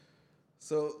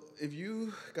So, if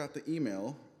you got the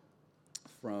email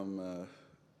from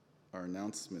our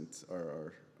announcement,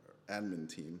 our admin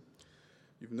team,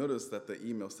 you've noticed that the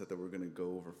email said that we're going to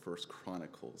go over First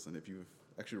Chronicles. And if you've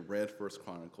actually read First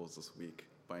Chronicles this week,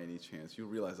 by any chance, you'll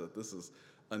realize that this is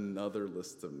another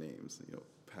list of names.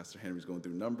 Pastor Henry's going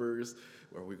through numbers.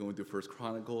 Are we going through First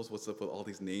Chronicles? What's up with all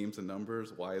these names and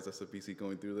numbers? Why is SFBC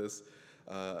going through this?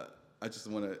 I just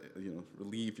want to,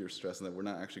 relieve your stress in that we're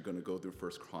not actually going to go through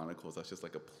First Chronicles. That's just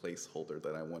like a placeholder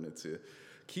that I wanted to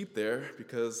keep there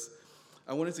because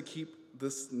I wanted to keep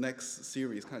this next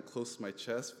series kind of close to my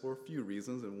chest for a few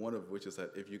reasons, and one of which is that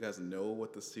if you guys know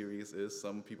what the series is,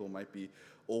 some people might be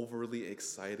overly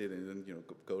excited and then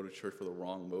go to church for the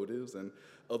wrong motives, and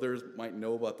others might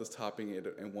know about this topic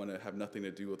and want to have nothing to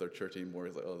do with our church anymore.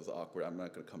 It's like, oh, this is awkward. I'm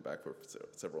not going to come back for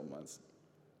several months.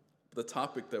 The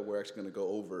topic that we're actually going to go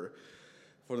over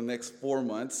for the next 4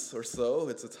 months or so,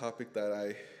 it's a topic that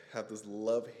I have this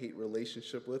love-hate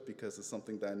relationship with because it's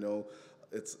something that I know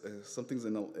something's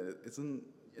in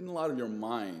a lot of your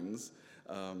minds,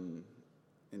 and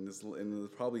it's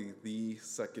probably the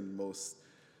second most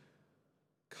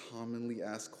commonly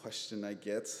asked question I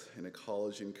get in a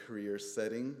college and career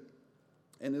setting,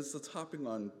 and it's the topic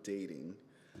on dating.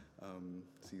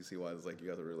 So you see why it's like you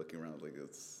guys are really looking around. Like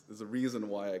there's a reason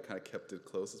why I kind of kept it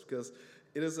close. It's because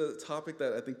it is a topic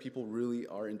that I think people really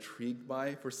are intrigued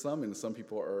by for some, and some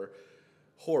people are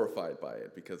horrified by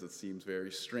it because it seems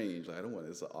very strange. I don't want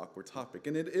this, it's an awkward topic,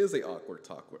 and it is an awkward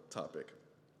topic.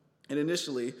 And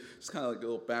initially, just kind of like a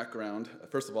little background.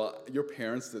 First of all, your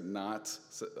parents did not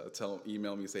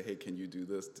email me and say, "Hey, can you do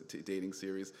this dating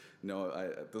series?" No,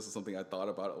 this is something I thought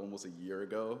about almost a year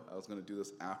ago. I was going to do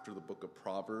this after the book of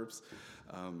Proverbs,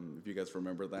 if you guys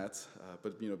remember that.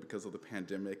 But because of the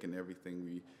pandemic and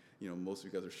everything, most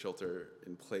of you guys are shelter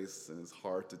in place, and it's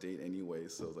hard to date anyway.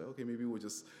 So I was like, okay, maybe we'll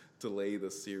just delay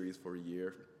this series for a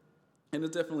year. And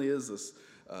it definitely is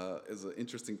an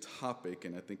interesting topic,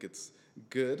 and I think it's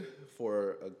good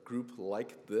for a group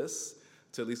like this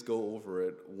to at least go over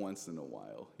it once in a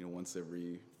while, once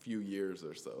every few years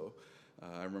or so.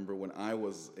 I remember when I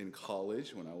was in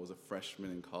college, when I was a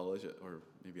freshman in college, or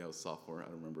maybe I was sophomore, I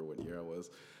don't remember what year I was.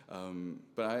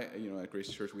 But at Grace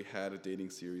Church, we had a dating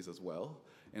series as well.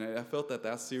 And I felt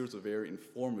that series was very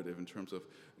informative in terms of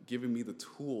giving me the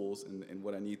tools and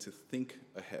what I need to think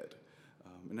ahead.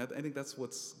 And I think that's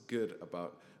what's good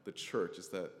about the church is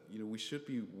that we should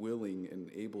be willing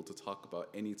and able to talk about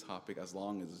any topic as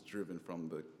long as it's driven from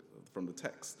the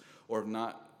text. Or if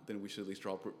not, then we should at least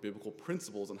draw biblical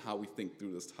principles on how we think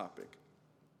through this topic.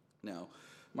 Now,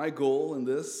 my goal in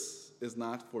this is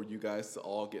not for you guys to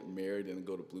all get married and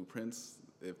go to Blueprints.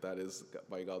 If that is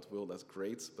by God's will, that's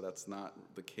great, but that's not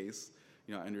the case.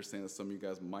 I understand that some of you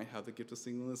guys might have the gift of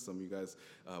singleness. Some of you guys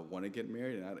want to get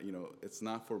married, and it's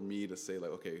not for me to say like,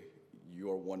 okay, you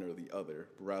are one or the other.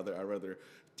 Rather, I'd rather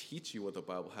teach you what the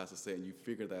Bible has to say, and you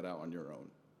figure that out on your own.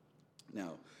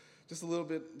 Now, just a little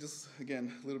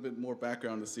bit more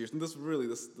background on the series. And this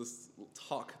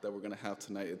talk that we're going to have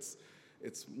tonight,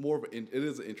 it's more of it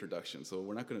is an introduction. So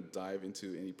we're not going to dive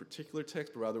into any particular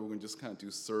text, but rather we're going to just kind of do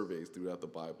surveys throughout the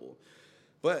Bible.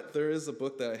 But there is a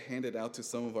book that I handed out to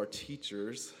some of our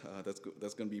teachers that's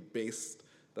going to be based,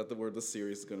 that the word the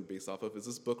series is going to be based off of, is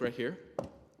this book right here.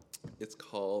 It's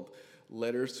called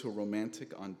Letters to a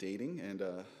Romantic on Dating. And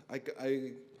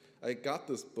I got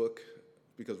this book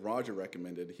because Roger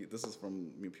recommended it. This is from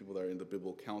people that are into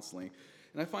biblical counseling.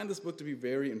 And I find this book to be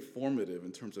very informative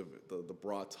in terms of the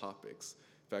broad topics.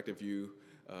 In fact, if you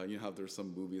how there's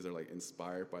some movies that are like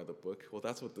inspired by the book. Well,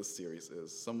 that's what this series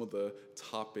is. Some of the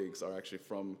topics are actually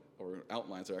or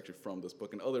outlines are actually from this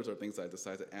book, and others are things that I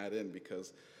decided to add in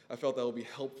because I felt that would be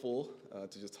helpful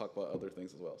to just talk about other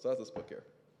things as well. So that's this book here.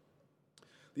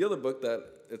 The other book that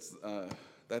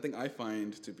I think I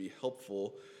find to be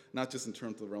helpful, not just in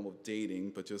terms of the realm of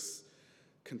dating, but just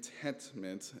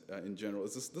contentment in general.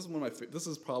 This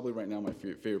is probably right now my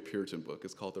favorite Puritan book.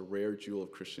 It's called The Rare Jewel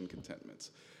of Christian Contentment.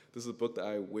 This is a book that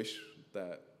I wish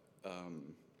that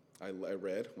I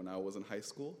read when I was in high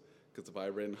school, because if I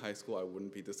read in high school, I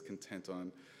wouldn't be discontent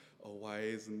on,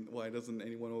 why doesn't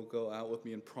anyone go out with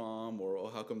me in prom,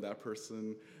 or how come that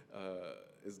person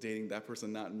is dating that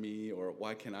person, not me, or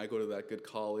why can't I go to that good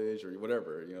college, or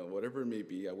whatever it may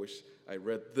be. I wish I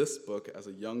read this book as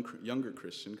a younger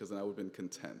Christian, because then I would have been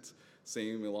content.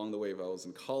 Same along the way, if I was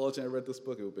in college and I read this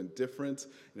book, it would have been different.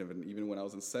 And even when I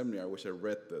was in seminary, I wish I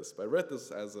read this. But I read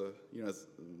this as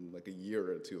like a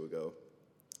year or two ago.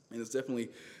 And it's definitely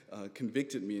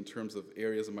convicted me in terms of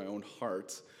areas of my own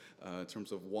heart, in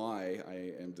terms of why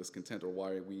I am discontent or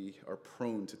why we are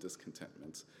prone to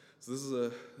discontentment. So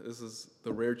this is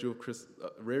the Rare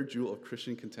Jewel of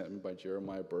Christian Contentment by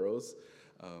Jeremiah Burroughs.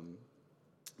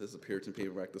 This is a Puritan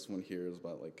paperback. This one here is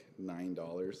about like $9,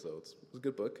 so it's a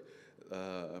good book.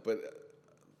 But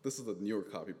this is the newer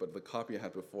copy, but the copy I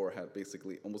had before had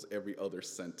basically almost every other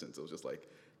sentence. It was just like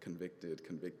convicted,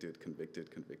 convicted,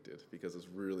 convicted, convicted, because it's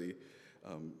really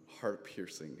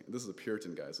heart-piercing. This is a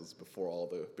Puritan guy, so it's before all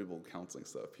the biblical counseling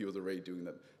stuff. He was already doing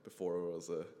that before it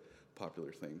was a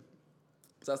popular thing.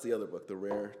 So that's the other book, The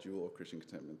Rare Jewel of Christian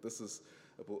Contentment. This is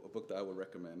a book that I would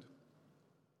recommend.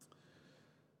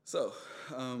 So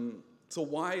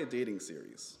why a dating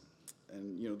series?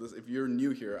 And if you're new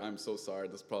here, I'm so sorry.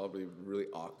 This is probably really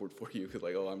awkward for you, because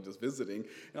I'm just visiting,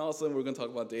 and all of a sudden we're going to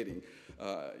talk about dating.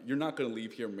 You're not going to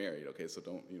leave here married, okay? So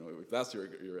don't, if that's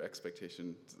your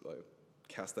expectation,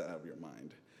 cast that out of your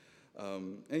mind.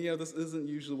 And this isn't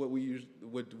usually what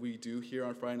we do here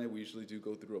on Friday night. We usually do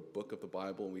go through a book of the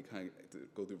Bible, and we kind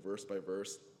of go through verse by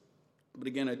verse. But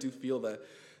again, I do feel that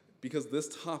because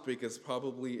this topic is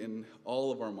probably in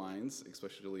all of our minds,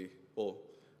 especially, well,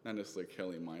 not necessarily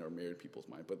Kelly in mind or married people's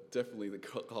mind, but definitely the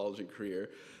college and career,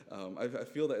 I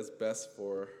feel that it's best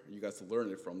for you guys to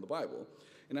learn it from the Bible.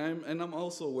 And I'm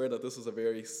also aware that this is a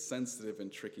very sensitive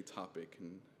and tricky topic,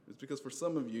 and it's because for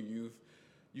some of you,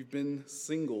 you've been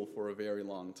single for a very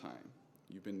long time.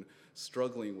 You've been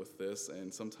struggling with this,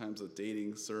 and sometimes a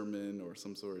dating sermon or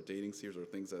some sort of dating series or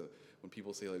things that when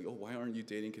people say oh, why aren't you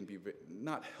dating, can be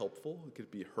not helpful. It could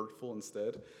be hurtful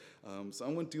instead. So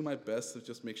I'm going to do my best to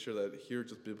just make sure that here are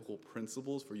just biblical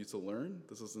principles for you to learn.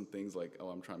 This isn't things like,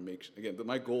 I'm trying to make, again,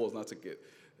 my goal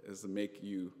is to make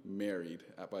you married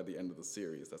by the end of the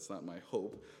series. That's not my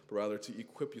hope, but rather to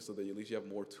equip you so that at least you have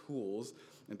more tools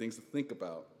and things to think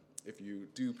about if you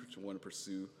do want to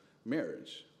pursue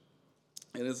marriage.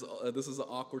 And this is an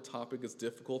awkward topic. It's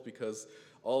difficult because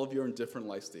all of you are in different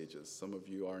life stages. Some of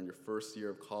you are in your first year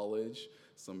of college.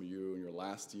 Some of you are in your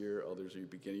last year. Others are in the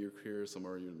beginning of your career. Some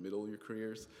are in the middle of your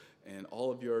careers. And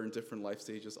all of you are in different life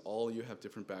stages. All of you have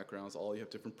different backgrounds. All of you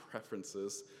have different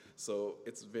preferences. So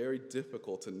it's very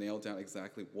difficult to nail down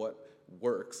exactly what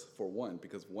works for one,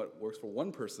 because what works for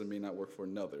one person may not work for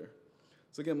another.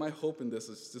 So again, my hope in this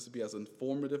is just to be as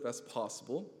informative as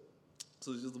possible,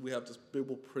 so we have just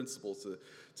biblical principles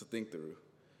to think through.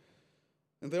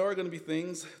 And there are going to be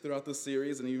things throughout this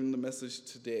series, and even the message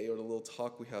today, or the little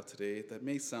talk we have today, that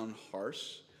may sound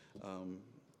harsh,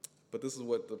 but this is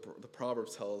what the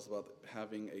Proverbs tell us about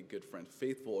having a good friend.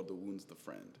 Faithful are the wounds of the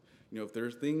friend. If there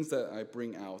are things that I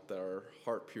bring out that are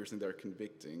heart-piercing, that are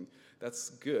convicting, that's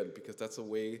good, because that's a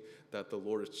way that the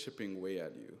Lord is chipping away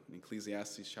at you. In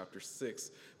Ecclesiastes chapter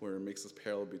 6, where it makes this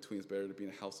parallel between it's better to be in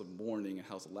a house of mourning and a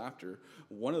house of laughter,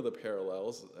 one of the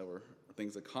parallels, or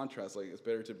things that contrast, it's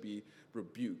better to be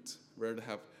rebuked, rather to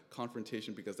have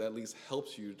confrontation, because that at least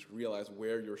helps you to realize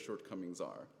where your shortcomings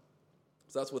are.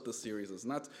 So that's what this series is.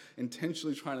 Not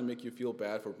intentionally trying to make you feel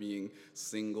bad for being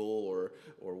single or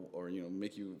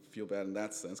make you feel bad in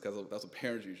that sense, because that's what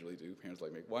parents usually do. Parents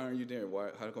why aren't you there?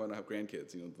 How come I don't have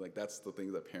grandkids? That's the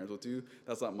thing that parents will do.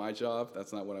 That's not my job.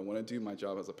 That's not what I want to do. My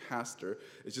job as a pastor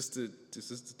is just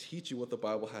to teach you what the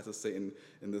Bible has to say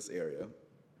in this area.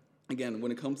 Again,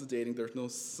 when it comes to dating, there's no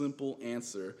simple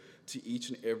answer to each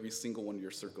and every single one of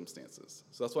your circumstances.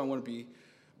 So that's why I want to be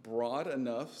broad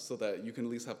enough so that you can at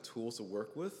least have tools to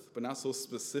work with, but not so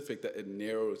specific that it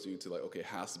narrows you to okay, it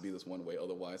has to be this one way,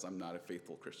 otherwise I'm not a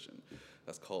faithful Christian.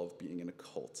 That's called being in a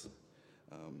cult.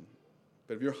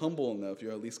 But if you're humble enough,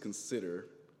 you at least consider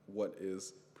what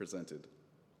is presented.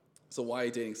 So why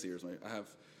a dating series? I have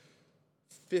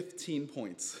 15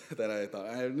 points that I thought.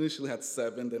 I initially had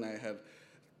 7, then I had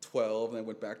 12, and I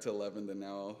went back to 11, then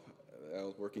now I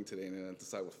was working today, and then I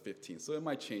decided with 15. So it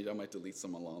might change. I might delete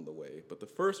some along the way. But the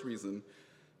first reason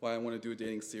why I want to do a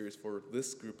dating series for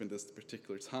this group in this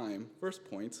particular time, first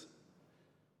point,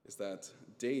 is that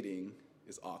dating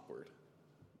is awkward.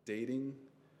 Dating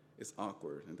is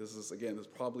awkward. And this is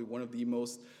probably one of the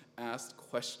most asked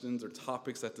questions or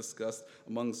topics that discussed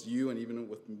amongst you and even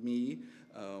with me.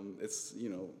 It's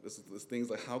things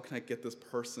like, how can I get this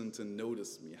person to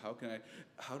notice me?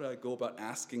 How do I go about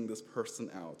asking this person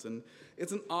out? And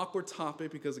it's an awkward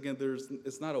topic because, again,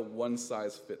 it's not a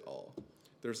one-size-fit-all.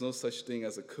 There's no such thing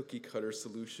as a cookie-cutter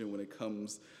solution when it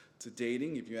comes to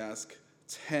dating. If you ask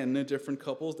 10 different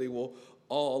couples, they will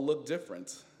all look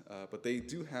different, but they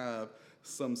do have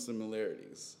some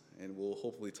similarities, and we'll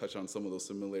hopefully touch on some of those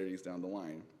similarities down the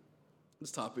line.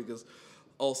 This topic is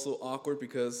also awkward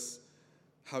because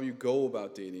how you go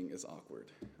about dating is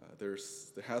awkward. There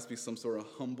has to be some sort of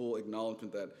humble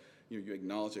acknowledgement that you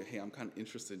acknowledge that, hey, I'm kind of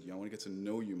interested in you. I want to get to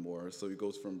know you more. So it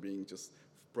goes from being just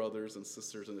brothers and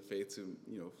sisters in the faith to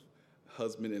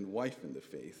husband and wife in the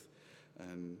faith.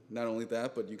 And not only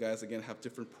that, but you guys, again, have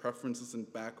different preferences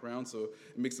and backgrounds, so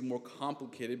it makes it more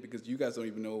complicated because you guys don't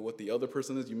even know what the other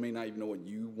person is. You may not even know what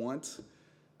you want.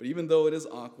 But even though it is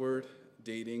awkward,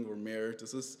 dating or marriage,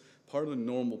 this is part of the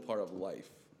normal part of life.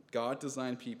 God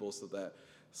designed people so that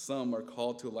some are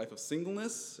called to a life of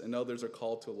singleness and others are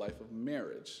called to a life of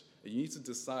marriage. And you need to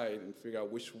decide and figure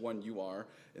out which one you are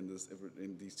in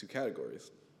these two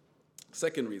categories.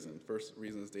 Second reason. First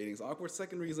reason is dating is awkward.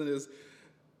 Second reason is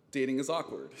dating is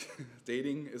awkward.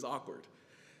 Dating is awkward.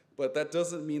 But that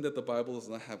doesn't mean that the Bible does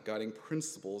not have guiding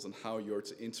principles on how you're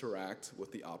to interact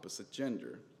with the opposite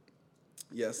gender.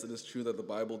 Yes, it is true that the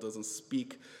Bible doesn't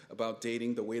speak about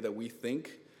dating the way that we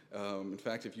think. In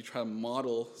fact, if you try to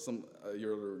model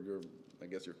your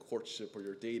courtship or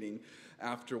your dating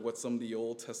after what some of the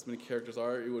Old Testament characters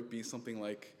are, it would be something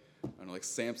like, I don't know, like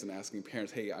Samson asking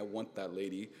parents, "Hey, I want that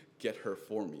lady, get her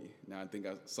for me." Now, I think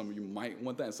some of you might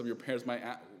want that, and some of your parents might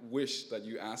wish that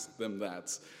you asked them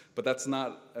that, but that's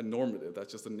not a normative,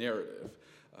 that's just a narrative.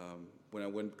 When I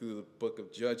went through the book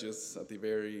of Judges, at the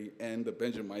very end, the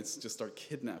Benjamites just start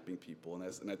kidnapping people.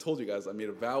 And I told you guys, I made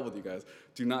a vow with you guys,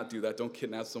 do not do that. Don't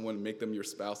kidnap someone and make them your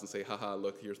spouse and say, haha,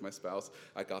 look, here's my spouse.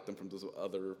 I got them from this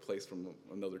other place, from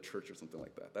another church or something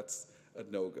like that. That's a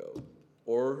no-go.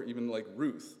 Or even like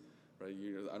Ruth, right?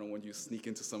 I don't want you to sneak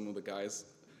into some of the guys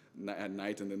at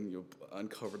night and then you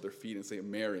uncover their feet and say,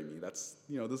 marry me. That's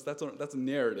a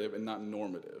narrative and not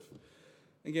normative.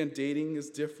 Again, dating is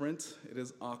different. It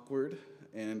is awkward,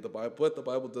 but the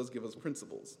Bible does give us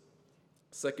principles.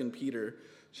 2 Peter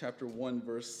chapter 1,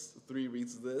 verse 3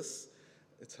 reads this.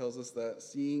 It tells us that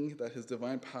seeing that his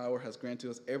divine power has granted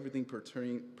us everything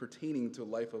pertaining to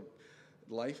life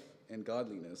and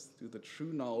godliness through the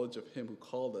true knowledge of him who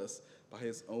called us by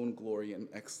his own glory and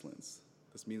excellence.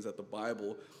 This means that the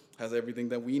Bible has everything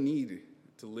that we need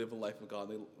to live a life of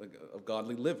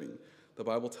godly living. The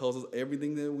Bible tells us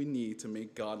everything that we need to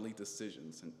make godly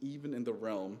decisions, and even in the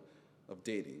realm of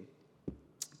dating.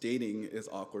 Dating is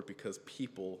awkward because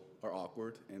people are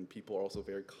awkward, and people are also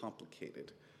very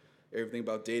complicated. Everything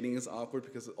about dating is awkward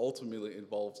because it ultimately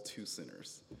involves two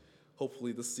sinners.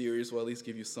 Hopefully this series will at least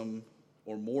give you some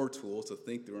or more tools to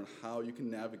think through on how you can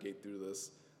navigate through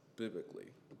this biblically.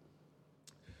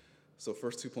 So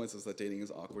first 2 points is that dating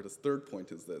is awkward. The third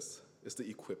point is this, is to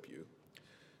equip you.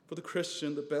 For the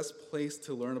Christian, the best place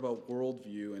to learn about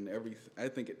worldview and I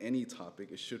think at any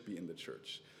topic, it should be in the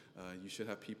church. You should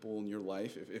have people in your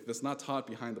life. If it's not taught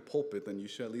behind the pulpit, then you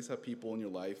should at least have people in your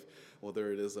life,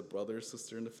 whether it is a brother or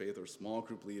sister in the faith or a small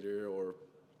group leader or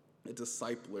a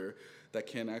discipler that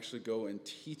can actually go and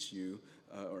teach you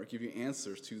or give you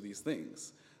answers to these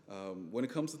things. When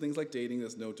it comes to things like dating,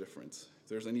 there's no difference. If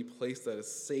there's any place that is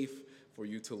safe for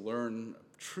you to learn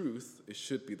truth, it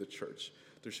should be the church.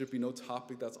 There should be no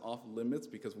topic that's off limits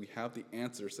because we have the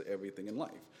answers to everything in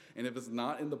life. And if it's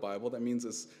not in the Bible, that means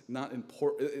it's not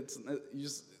important.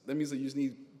 That means that you just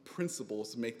need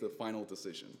principles to make the final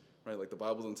decision, right? Like the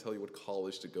Bible doesn't tell you what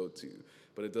college to go to,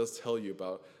 but it does tell you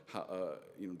about how,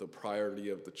 the priority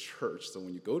of the church. So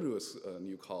when you go to a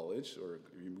new college or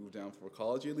you move down for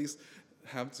college, you at least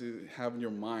have to have in your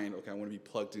mind, okay, I want to be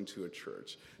plugged into a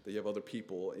church, that you have other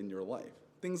people in your life,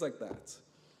 things like that.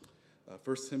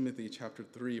 1 Timothy chapter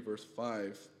 3, verse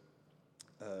 5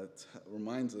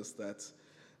 reminds us that,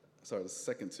 2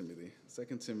 Timothy,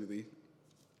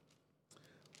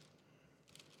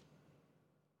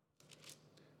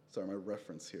 my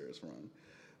reference here is wrong.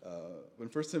 When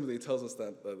 1 Timothy tells us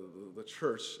that the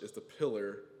church is the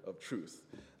pillar of truth.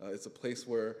 It's a place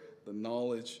where the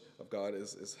knowledge of God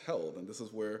is held, and this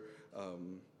is where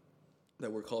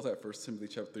that we're called at 1 Timothy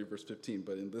chapter 3, verse 15.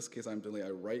 But in this case, I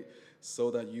write so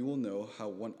that you will know how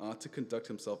one ought to conduct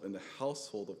himself in the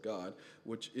household of God,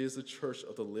 which is the church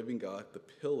of the living God, the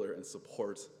pillar and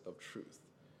support of truth.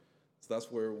 So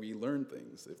that's where we learn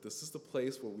things. If this is the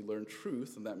place where we learn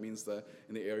truth, then that means that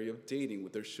in the area of dating,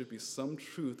 there should be some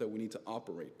truth that we need to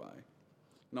operate by.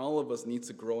 And all of us need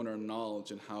to grow in our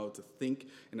knowledge and how to think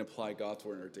and apply God's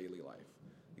word in our daily life.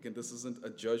 Again, this isn't a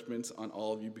judgment on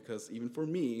all of you because even for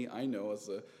me, I know as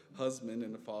a husband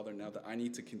and a father now that I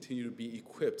need to continue to be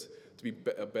equipped to be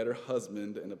a better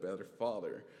husband and a better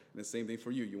father. And the same thing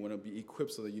for you. You want to be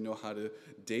equipped so that you know how to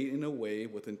date in a way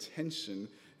with intention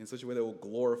in such a way that will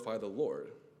glorify the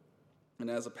Lord. And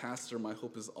as a pastor, my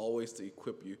hope is always to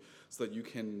equip you so that you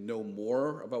can know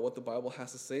more about what the Bible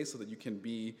has to say so that you can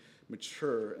be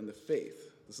mature in the faith.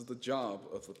 This is the job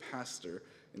of the pastor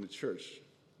in the church.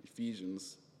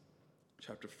 Ephesians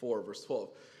chapter 4, verse 12.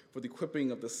 For the equipping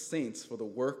of the saints, for the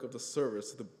work of the service,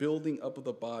 to the building up of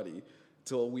the body,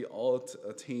 till we all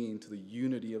attain to the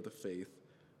unity of the faith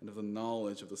and of the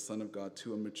knowledge of the Son of God,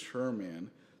 to a mature man,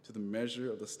 to the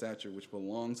measure of the stature which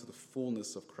belongs to the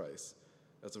fullness of Christ.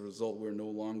 As a result, we're no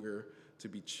longer to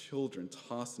be children,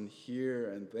 tossed in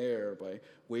here and there by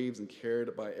waves and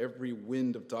carried by every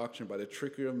wind of doctrine, by the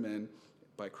trickery of men,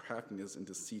 by craftiness and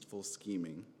deceitful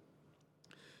scheming.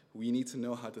 We need to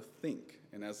know how to think.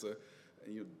 And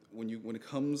when it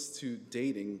comes to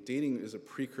dating is a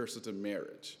precursor to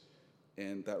marriage,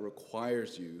 and that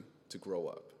requires you to grow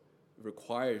up. It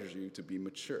requires you to be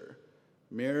mature.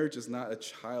 Marriage is not a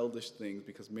childish thing,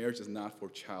 because marriage is not for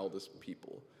childish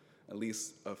people. At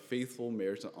least a faithful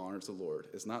marriage that honors the Lord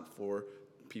is not for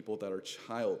people that are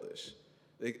childish.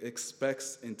 It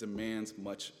expects and demands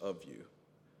much of you.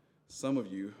 Some of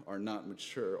you are not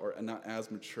mature, or not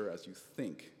as mature as you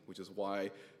think, which is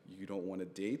why you don't want to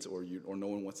date, or no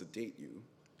one wants to date you.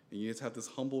 And you need to have this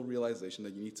humble realization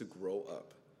that you need to grow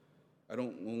up. I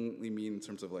don't only mean in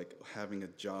terms of like having a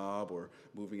job or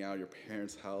moving out of your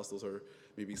parents' house. Those are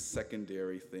maybe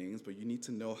secondary things, but you need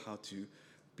to know how to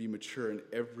be mature in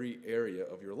every area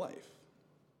of your life.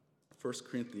 1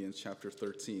 Corinthians chapter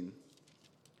 13,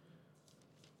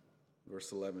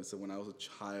 verse 11 said, when I was a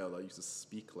child, I used to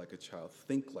speak like a child,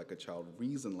 think like a child,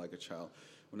 reason like a child.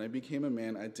 When I became a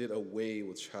man, I did away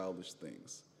with childish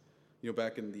things.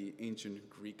 Back in the ancient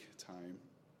Greek time,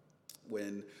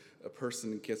 when a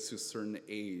person gets to a certain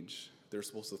age, they're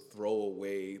supposed to throw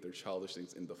away their childish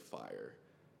things in the fire.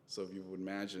 So if you would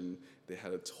imagine they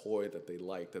had a toy that they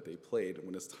liked, that they played,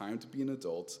 when it's time to be an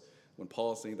adult, when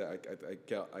Paul is saying that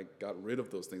I got rid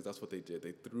of those things, that's what they did.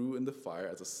 They threw in the fire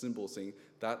as a symbol saying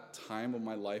that time of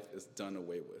my life is done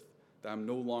away with. That I'm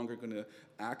no longer going to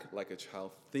act like a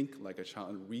child, think like a child,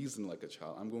 and reason like a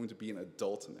child. I'm going to be an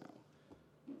adult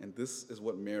now. And this is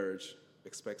what marriage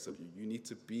expects of you. You need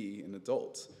to be an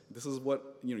adult. This is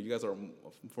what, you guys are,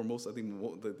 for most, I think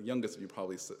the youngest of you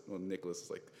probably, Nicholas is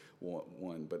like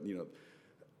one, but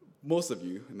most of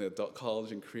you in the adult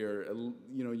college and career,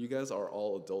 you guys are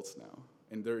all adults now.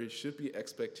 And there should be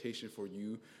expectation for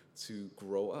you to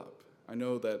grow up. I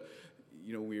know that,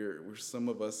 we're some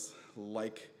of us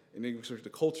like, in English, the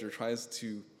culture tries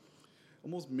to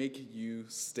almost make you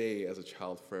stay as a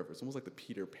child forever. It's almost like the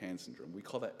Peter Pan syndrome. We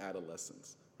call that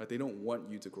adolescence. Right? They don't want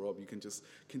you to grow up. You can just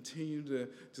continue to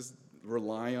just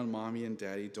rely on mommy and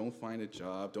daddy. Don't find a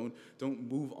job. Don't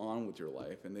move on with your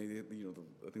life. And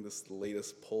I think this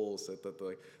latest poll said that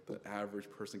the average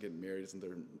person getting married is in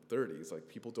their 30s. Like,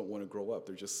 people don't want to grow up.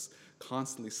 They're just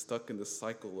constantly stuck in this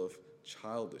cycle of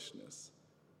childishness.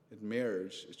 And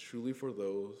marriage is truly for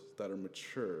those that are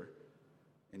mature,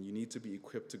 and you need to be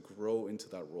equipped to grow into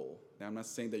that role. Now, I'm not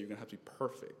saying that you're going to have to be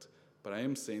perfect, but I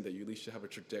am saying that you at least should have a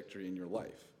trajectory in your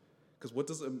life. Because what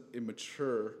does a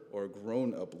mature or a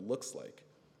grown-up looks like?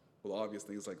 Well,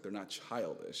 obviously, it's like they're not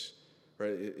childish,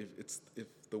 right? If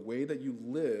the way that you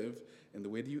live and the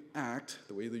way that you act,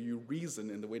 the way that you reason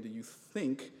and the way that you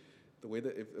think, the way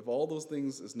that if all those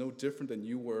things is no different than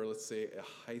you were, let's say,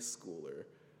 a high schooler,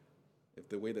 if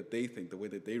the way that they think, the way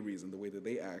that they reason, the way that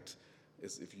they act,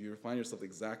 is if you find yourself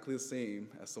exactly the same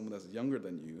as someone that's younger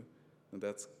than you, then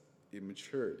that's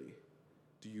immaturity.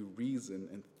 Do you reason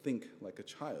and think like a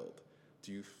child?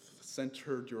 Do you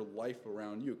center your life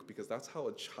around you? Because that's how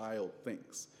a child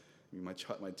thinks. I mean, my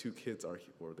two kids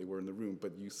they were in the room,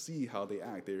 but you see how they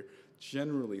act. They're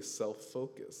generally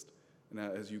self-focused. And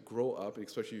as you grow up,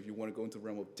 especially if you want to go into the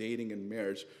realm of dating and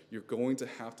marriage, you're going to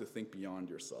have to think beyond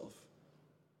yourself.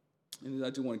 And I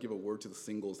do want to give a word to the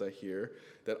singles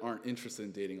that aren't interested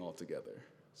in dating altogether.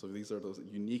 So these are those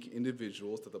unique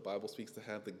individuals that the Bible speaks to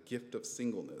have the gift of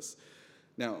singleness.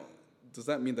 Now, does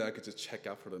that mean that I could just check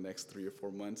out for the next 3 or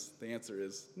 4 months? The answer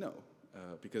is no,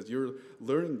 because you're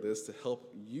learning this to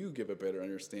help you give a better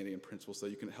understanding and principle so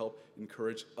you can help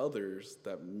encourage others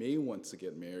that may want to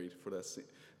get married for that,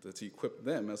 to equip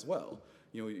them as well.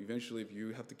 Eventually, if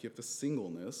you have to give the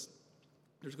singleness,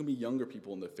 there's going to be younger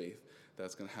people in the faith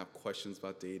that's going to have questions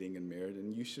about dating and marriage,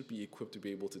 and you should be equipped to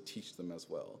be able to teach them as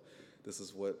well. This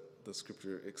is what the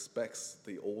scripture expects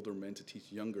the older men to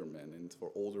teach younger men, and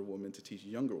for older women to teach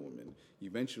younger women.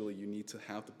 Eventually, you need to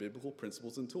have the biblical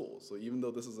principles and tools. So even though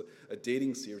this is a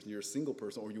dating series and you're a single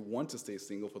person, or you want to stay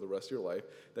single for the rest of your life,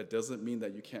 that doesn't mean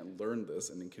that you can't learn this,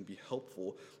 and it can be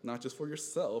helpful, not just for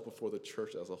yourself, but for the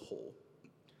church as a whole.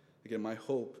 Again, my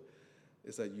hope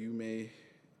is that you may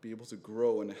be able to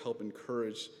grow and help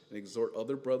encourage and exhort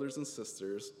other brothers and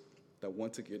sisters that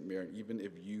want to get married, even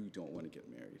if you don't want to get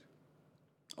married.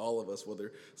 All of us,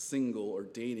 whether single or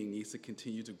dating, needs to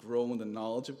continue to grow in the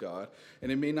knowledge of God.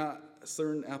 And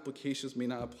certain applications may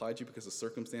not apply to you because the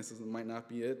circumstances might not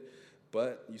be it,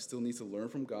 but you still need to learn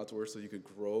from God's word so you could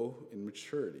grow in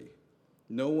maturity.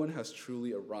 No one has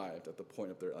truly arrived at the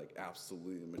point of their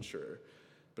absolutely mature.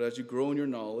 But as you grow in your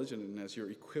knowledge and as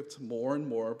you're equipped more and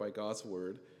more by God's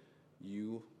word,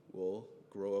 you will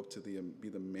grow up to be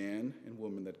the man and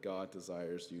woman that God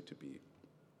desires you to be.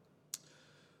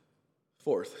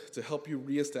 Fourth, to help you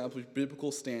reestablish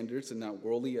biblical standards and not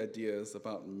worldly ideas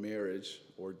about marriage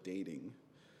or dating.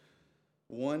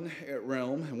 One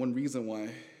realm and one reason why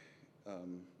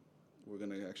we're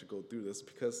going to actually go through this,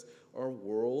 because our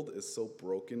world is so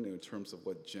broken in terms of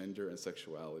what gender and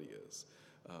sexuality is.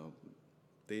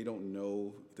 They don't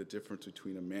know the difference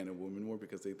between a man and woman more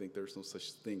because they think there's no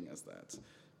such thing as that.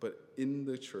 But in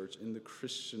the church, in the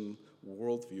Christian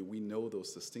worldview, we know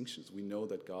those distinctions. We know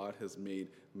that God has made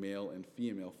male and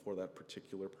female for that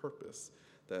particular purpose,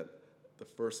 that the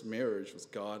first marriage was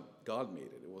God made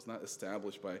it. It was not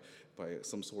established by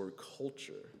some sort of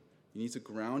culture. You need to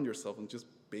ground yourself in just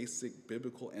basic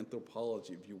biblical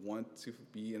anthropology if you want to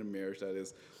be in a marriage that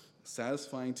is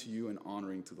satisfying to you and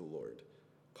honoring to the Lord.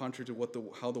 Contrary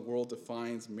to how the world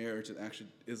defines marriage, it actually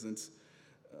isn't.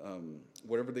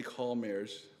 Whatever they call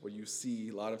marriage, what you see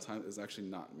a lot of times is actually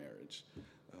not marriage.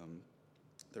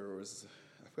 There was,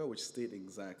 I forgot which state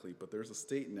exactly, but there's a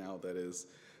state now that is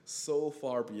so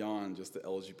far beyond just the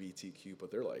LGBTQ,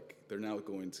 but they're now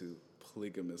going to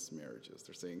polygamous marriages.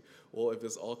 They're saying, well, if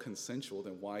it's all consensual,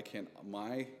 then why can't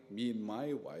me and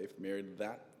my wife marry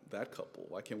that couple?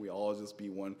 Why can't we all just be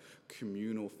one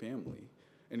communal family?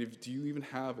 And do you even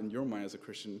have in your mind as a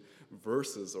Christian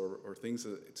verses or things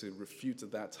to refute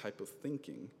that type of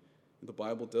thinking? The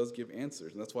Bible does give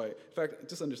answers. And that's why, in fact,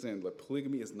 just understand that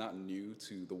polygamy is not new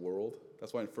to the world.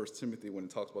 That's why in 1 Timothy, when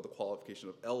it talks about the qualification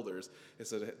of elders, it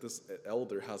said that this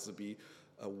elder has to be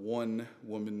a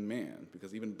one-woman man.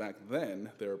 Because even back then,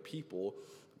 there are people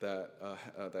that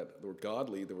were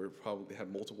godly, they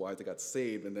had multiple wives, they got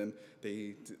saved, and then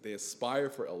they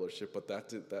aspire for eldership, but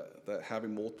that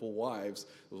having multiple wives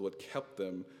was what kept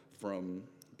them from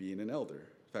being an elder.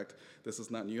 In fact, this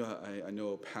is not new. I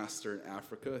know a pastor in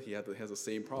Africa. He has the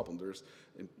same problem.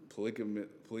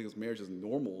 Polygamous marriage is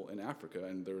normal in Africa,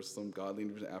 and there's some godly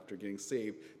individuals after getting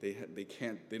saved, they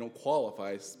don't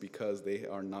qualify because they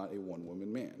are not a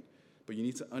one-woman man. But you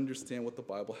need to understand what the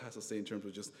Bible has to say in terms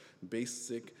of just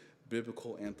basic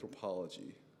biblical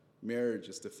anthropology. Marriage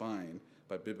is defined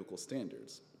by biblical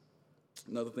standards.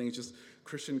 Another thing is just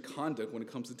Christian conduct when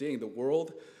it comes to dating. The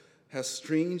world has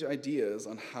strange ideas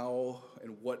on how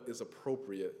and what is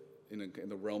appropriate in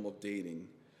the realm of dating.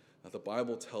 The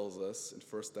Bible tells us in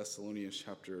 1 Thessalonians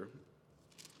chapter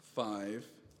 5,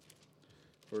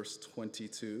 verse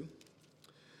 22,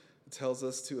 it tells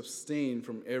us to abstain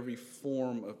from every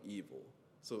form of evil.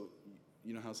 So,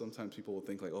 you know how sometimes people will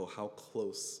think like, oh, how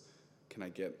close can I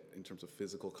get in terms of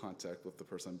physical contact with the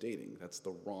person I'm dating? That's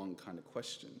the wrong kind of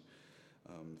question.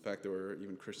 In fact, there were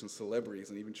even Christian celebrities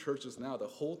and even churches now that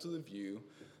hold to the view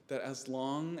that as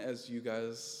long as you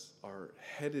guys are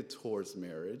headed towards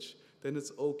marriage, then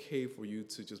it's okay for you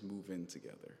to just move in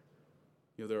together.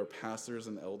 You know, there are pastors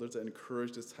and elders that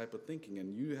encourage this type of thinking,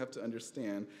 and you have to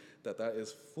understand that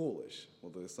is foolish.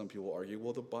 Well, some people argue,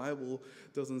 well, the Bible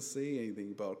doesn't say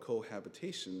anything about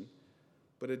cohabitation,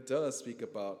 but it does speak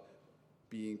about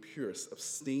being pure,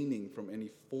 abstaining from any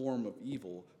form of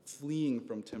evil, fleeing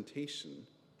from temptation.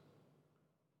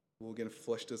 We'll again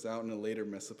flesh this out in a later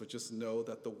message, but just know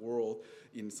that the world,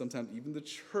 and sometimes even the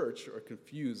church, are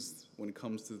confused when it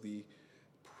comes to the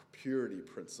purity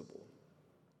principle.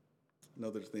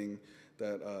 Another thing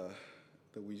that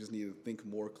we just need to think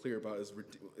more clear about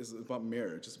is about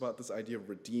marriage. It's about this idea of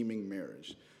redeeming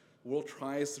marriage. The world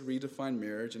tries to redefine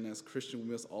marriage, and as Christians,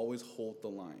 we must always hold the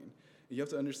line. And you have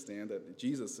to understand that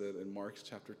Jesus said in Mark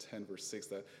chapter 10, verse 6,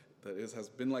 that it has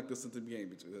been like this at the beginning,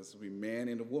 this will be man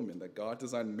and a woman, that God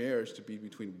designed marriage to be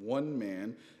between one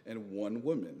man and one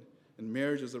woman. And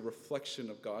marriage is a reflection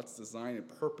of God's design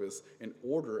and purpose and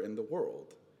order in the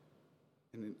world.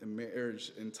 And a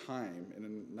marriage in time, in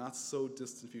a not so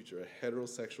distant future, a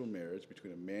heterosexual marriage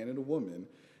between a man and a woman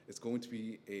is going to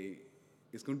be an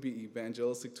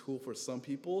evangelistic tool for some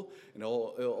people, and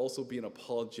it'll also be an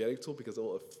apologetic tool because it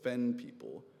will offend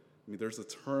people. I mean, there's a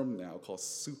term now called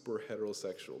super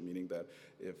heterosexual, meaning that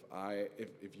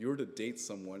if you were to date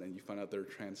someone and you find out they're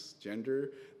transgender,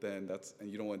 and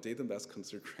you don't want to date them, that's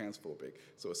considered transphobic.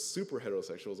 So a super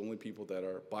heterosexual is only people that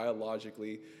are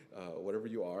biologically whatever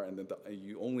you are, and then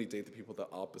you only date the people that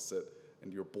are opposite,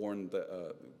 and you're born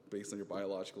based on your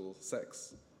biological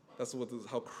sex. That's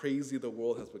how crazy the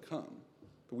world has become.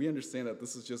 But we understand that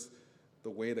this is just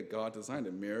the way that God designed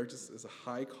it. Marriage is a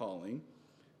high calling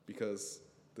because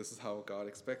this is how God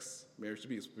expects marriage to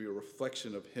be. It's to be a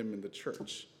reflection of Him in the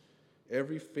church.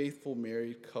 Every faithful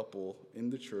married couple in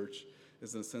the church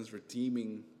is, in a sense,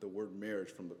 redeeming the word marriage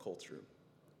from the culture.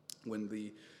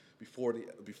 Before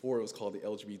it was called the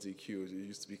LGBTQ, it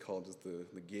used to be called just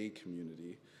the gay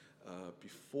community.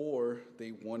 Before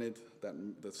they wanted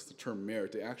that's the term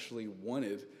marriage, they actually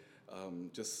wanted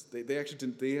they actually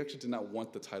did not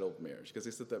want the title of marriage, because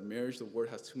they said that marriage, the word,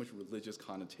 has too much religious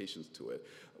connotations to it.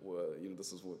 Well,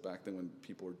 this is what back then when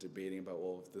people were debating about,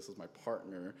 well, if this is my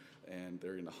partner and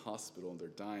they're in the hospital and they're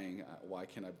dying, why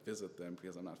can't I visit them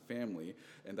because I'm not family?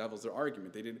 And that was their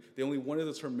argument. They only wanted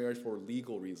the term marriage for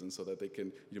legal reasons, so that they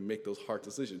can make those hard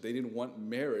decisions. They didn't want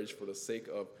marriage for the sake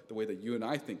of the way that you and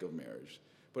I think of marriage.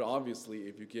 But obviously,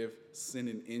 if you give sin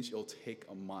an inch, it'll take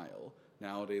a mile.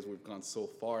 Nowadays, we've gone so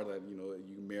far that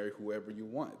you marry whoever you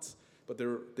want. But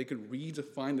they could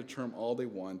redefine the term all they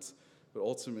want, but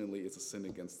ultimately it's a sin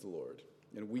against the Lord.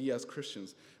 And we as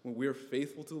Christians, when we are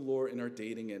faithful to the Lord in our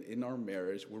dating and in our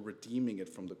marriage, we're redeeming it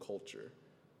from the culture.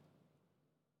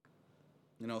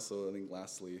 And also, I think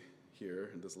lastly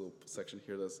here, in this little section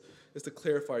here, is to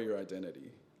clarify your identity.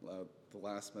 The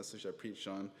last message I preached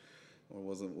on, or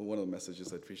wasn't one of the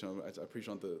messages I preached on, I preached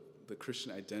on the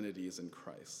Christian identity is in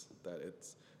Christ. That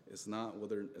it's not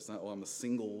oh, I'm a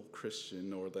single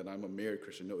Christian or that I'm a married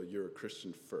Christian. No, you're a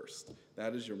Christian first.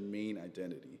 That is your main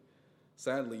identity.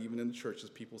 Sadly, even in the churches,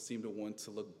 people seem to want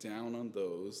to look down on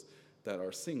those that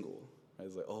are single. Right?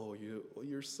 It's like, oh,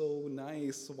 you're so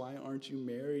nice. Why aren't you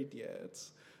married yet?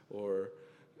 Or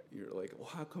you're like, well,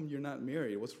 how come you're not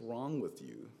married? What's wrong with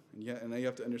you? And you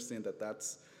have to understand that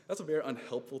that's a very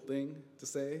unhelpful thing to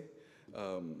say.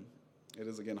 It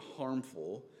is, again,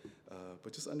 harmful.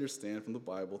 But just understand from the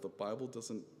Bible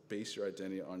doesn't base your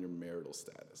identity on your marital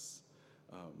status.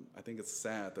 I think it's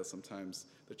sad that sometimes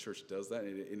the church does that,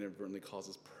 and it inadvertently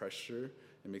causes pressure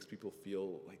and makes people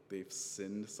feel like they've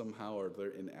sinned somehow or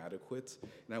they're inadequate.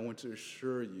 And I want to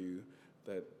assure you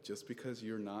that just because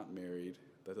you're not married,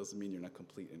 that doesn't mean you're not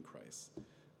complete in Christ.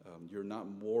 You're not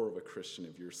more of a Christian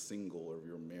if you're single or if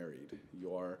you're married.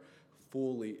 You are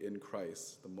fully in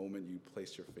Christ the moment you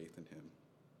place your faith in him.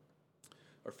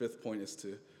 Our fifth point is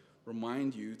to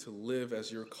remind you to live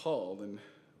as you're called. In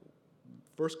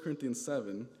 1 Corinthians 7,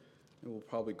 and we'll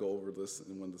probably go over this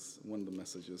in one of the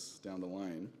messages down the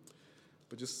line,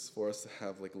 but just for us to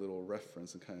have like a little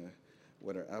reference and kind of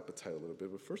whet our appetite a little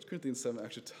bit. But 1 Corinthians 7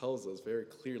 actually tells us very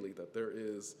clearly that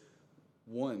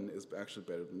one is actually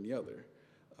better than the other.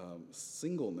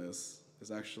 Singleness is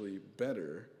actually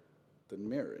better than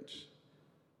marriage.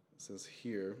 It says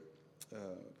here,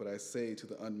 but I say to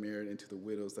the unmarried and to the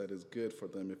widows that it is good for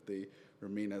them if they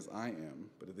remain as I am.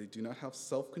 But if they do not have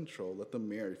self-control, let them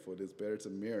marry, for it is better to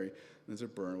marry than to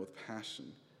burn with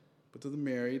passion. But to the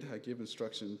married I give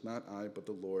instruction, not I, but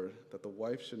the Lord, that the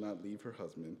wife should not leave her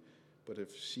husband. But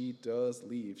if she does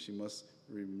leave, she must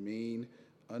remain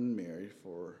unmarried,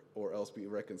 or else be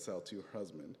reconciled to her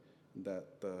husband, and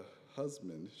that the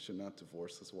husband should not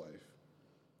divorce his wife.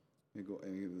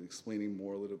 And explaining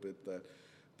more a little bit that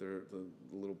there are the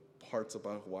little parts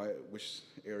about which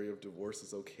area of divorce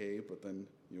is okay, but then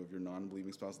if your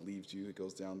non-believing spouse leaves you, it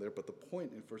goes down there. But the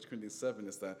point in 1 Corinthians 7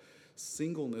 is that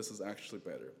singleness is actually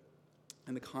better.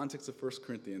 In the context of 1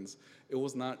 Corinthians, it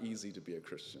was not easy to be a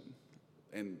Christian,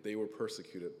 and they were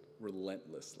persecuted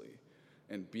relentlessly.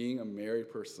 And being a married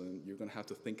person, you're going to have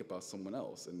to think about someone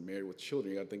else. And married with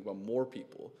children, you got to think about more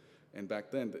people. And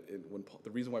back then, the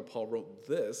reason why Paul wrote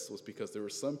this was because there were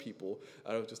some people,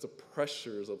 out of just the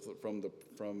pressures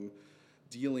from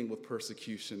dealing with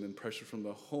persecution and pressure from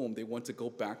the home, they want to go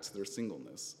back to their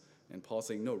singleness. And Paul's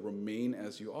saying, no, remain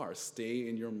as you are. Stay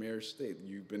in your marriage state.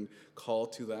 You've been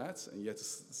called to that, and you have to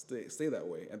stay that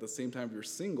way. At the same time, if you're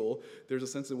single, there's a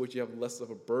sense in which you have less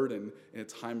of a burden in a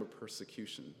time of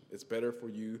persecution. It's better for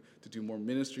you to do more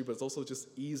ministry, but it's also just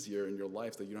easier in your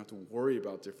life that you don't have to worry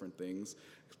about different things,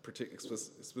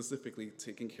 specifically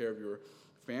taking care of your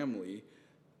family,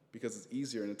 because it's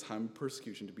easier in a time of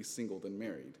persecution to be single than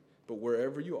married. But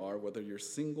wherever you are, whether you're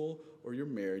single or you're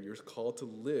married, you're called to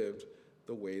live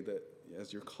the way that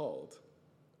as you're called.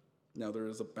 Now there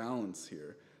is a balance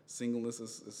here. Singleness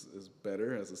is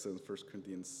better, as it says in 1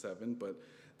 Corinthians 7, but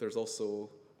it also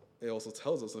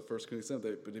tells us in 1 Corinthians 7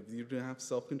 that, but if you don't have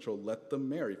self-control, let them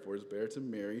marry, for it's better to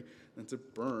marry than to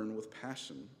burn with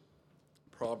passion.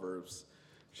 Proverbs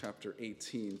chapter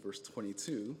 18, verse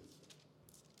 22.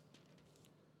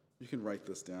 You can write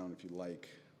this down if you like.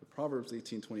 But Proverbs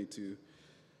 18:22.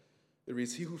 It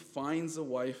reads, he who finds a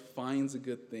wife finds a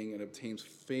good thing and obtains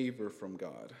favor from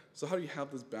God. So how do you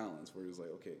have this balance where he's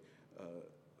like, okay,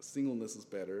 singleness is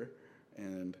better,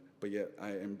 but yet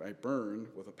I burn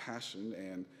with a passion,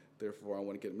 and therefore I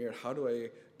want to get married. How do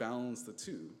I balance the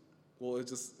two? Well,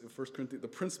 it's just First Corinthians. The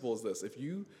principle is this: if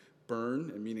you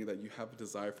burn, and meaning that you have a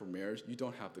desire for marriage, you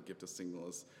don't have the gift of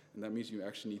singleness, and that means you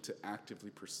actually need to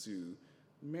actively pursue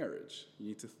marriage. You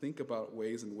need to think about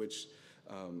ways in which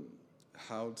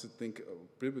how to think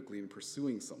biblically in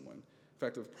pursuing someone. In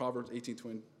fact, of Proverbs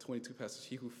 18:22 passage,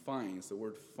 he who finds, the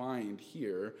word find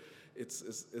here, it's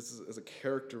a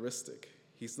characteristic.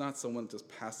 He's not someone just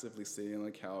passively sitting on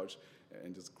the couch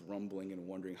and just grumbling and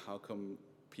wondering, how come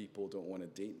people don't want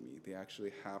to date me? They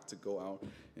actually have to go out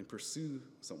and pursue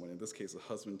someone. In this case, a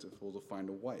husband to find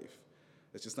a wife.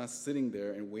 It's just not sitting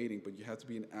there and waiting, but you have to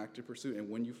be in active pursuit. And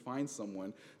when you find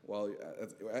someone, while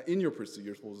in your pursuit,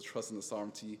 you're supposed to trust in the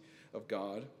sovereignty of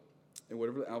God, and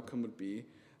whatever the outcome would be,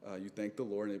 you thank the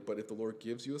Lord. But if the Lord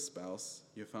gives you a spouse,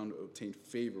 you have found to obtain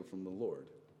favor from the Lord.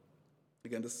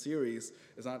 Again, this series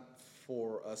is not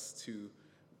for us to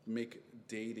make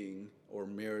dating or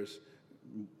marriage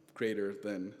greater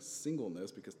than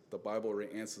singleness, because the Bible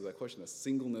already answers that question, that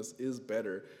singleness is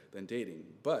better than dating,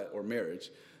 or marriage.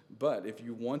 But if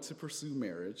you want to pursue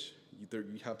marriage,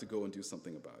 you have to go and do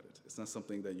something about it. It's not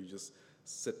something that you just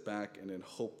sit back and then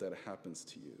hope that it happens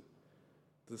to you.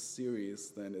 This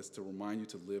series then is to remind you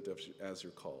to live as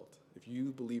you're called. If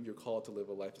you believe you're called to live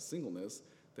a life of singleness,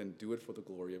 then do it for the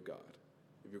glory of God.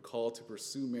 If you're called to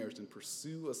pursue marriage, then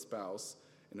pursue a spouse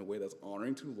in a way that's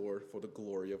honoring to the Lord for the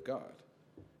glory of God.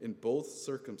 In both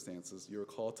circumstances, you're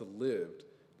called to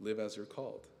live as you're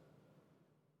called.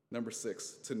 Number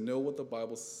 6, to know what the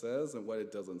Bible says and what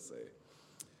it doesn't say.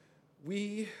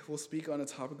 We will speak on a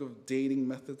topic of dating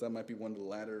methods. That might be one of the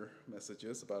latter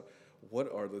messages about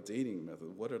what are the dating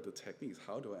methods, what are the techniques,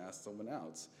 how do I ask someone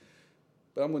out?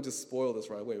 But I'm going to just spoil this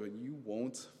right away, but you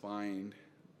won't find,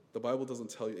 the Bible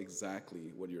doesn't tell you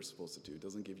exactly what you're supposed to do. It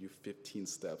doesn't give you 15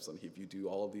 steps on if you do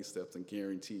all of these steps, and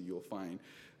guarantee you'll find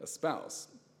a spouse.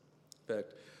 In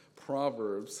fact,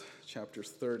 Proverbs chapter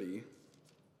 30,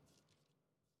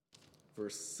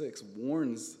 verse 6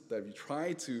 warns that if you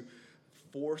try to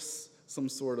force some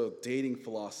sort of dating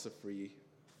philosophy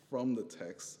from the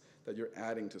text, that you're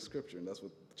adding to Scripture. And that's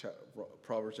what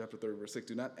Proverbs chapter 30, verse 6,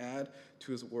 do not add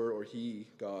to his word, or he,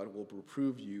 God, will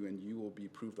reprove you, and you will be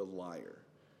proved a liar.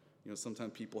 You know,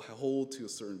 sometimes people hold to a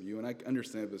certain view, and I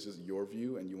understand if it's just your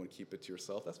view and you want to keep it to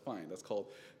yourself, that's fine. That's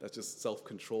just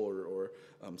self-control or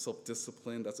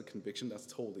self-discipline. That's a conviction. That's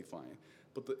totally fine.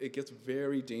 But it gets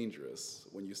very dangerous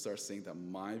when you start saying that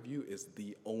my view is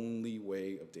the only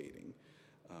way of dating.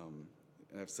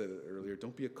 And I've said it earlier,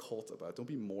 don't be a cult about it. Don't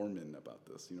be Mormon about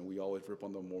this. You know, we always rip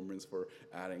on the Mormons for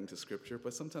adding to Scripture,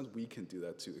 but sometimes we can do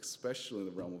that too, especially in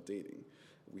the realm of dating.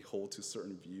 We hold to a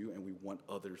certain view, and we want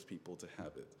other people to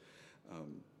have it.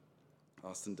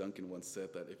 Austin Duncan once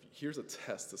said that here's a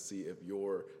test to see if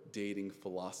your dating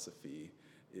philosophy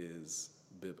is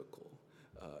biblical.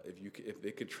 If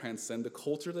it could transcend the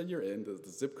culture that you're in, the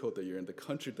zip code that you're in, the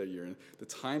country that you're in, the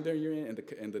time that you're in,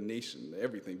 and the nation,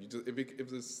 everything. If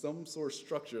there's some sort of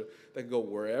structure that can go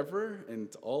wherever in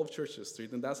all of church history,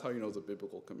 then that's how you know it's a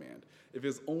biblical command. If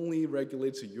it's only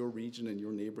regulated to your region and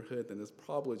your neighborhood, then it's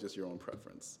probably just your own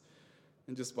preference.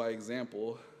 And just by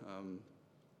example,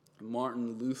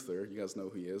 Martin Luther, you guys know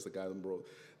who he is, the guy that wrote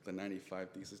the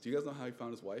 95 Theses. Do you guys know how he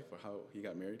found his wife or how he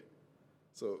got married?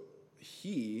 So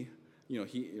he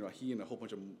and a whole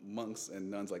bunch of monks and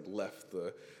nuns left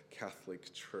the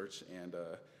Catholic Church, and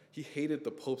he hated the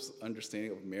Pope's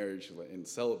understanding of marriage and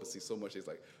celibacy so much. He's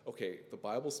like, okay, the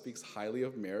Bible speaks highly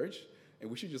of marriage, and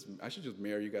I should just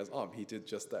marry you guys off. He did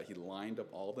just that. He lined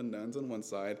up all the nuns on one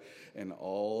side and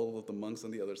all of the monks on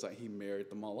the other side. He married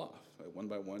them all off, one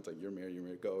by one. It's like, you're married,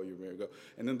 go.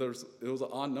 And then it was an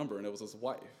odd number, and it was his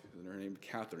wife, and her name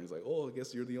Catherine. He's like, oh, I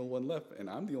guess you're the only one left, and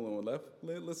I'm the only one left.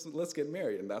 Let's get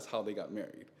married, and that's how they got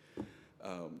married.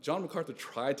 John MacArthur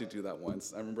tried to do that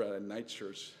once. I remember at a night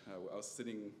church, I was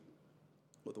sitting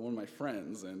with one of my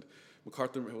friends, and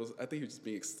MacArthur I think he was just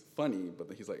being funny, but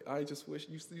then he's like, I just wish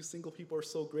you single people are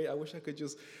so great. I wish I could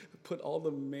just put all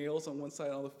the males on one side,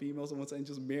 all the females on one side, and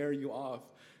just marry you off.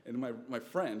 And my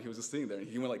friend, he was just sitting there, and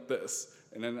he went like this.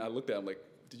 And then I looked at him like,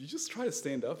 did you just try to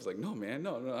stand up? He's like, no, man,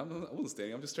 no, I wasn't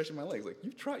standing. I'm just stretching my legs. Like,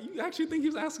 you actually think he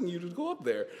was asking you to go up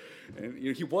there? And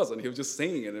he wasn't. He was just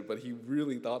saying it, but he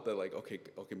really thought that okay,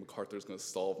 MacArthur's going to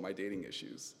solve my dating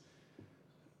issues.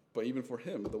 But even for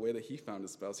him, the way that he found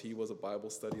his spouse, he was a Bible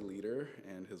study leader,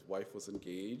 and his wife was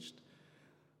engaged.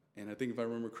 And I think if I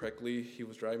remember correctly, he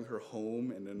was driving her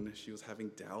home, and then she was having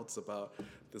doubts about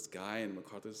this guy, and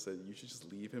MacArthur said, you should just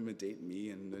leave him and date me,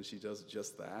 and then she does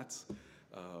just that.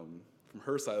 From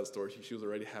her side of the story, she was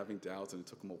already having doubts, and it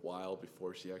took him a while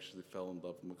before she actually fell in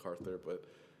love with MacArthur. But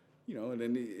And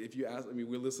then if you ask, we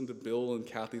listened to Bill and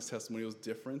Kathy's testimony, it was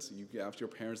different. You can ask your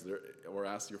parents or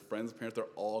ask your friends' parents, they're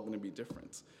all going to be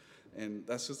different. And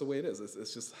that's just the way it is.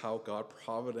 It's just how God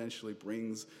providentially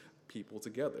brings people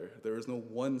together. There is no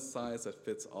one size that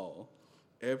fits all.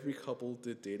 Every couple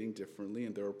did dating differently,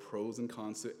 and there are pros and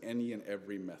cons to any and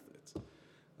every method.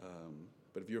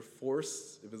 But if you're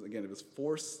forced, if it's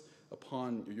forced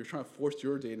upon, if you're trying to force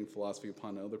your dating philosophy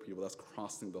upon other people, that's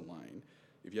crossing the line.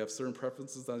 If you have certain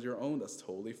preferences as your own, that's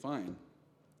totally fine.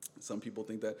 Some people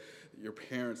think that your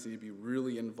parents need to be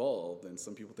really involved, and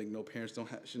some people think no, parents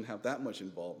shouldn't have that much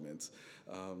involvement.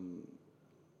 And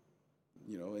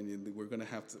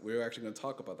we're actually going to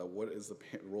talk about that. What is the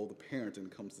role of the parent when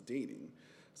it comes to dating?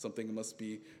 Something must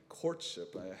be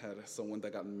courtship. I had someone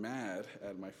that got mad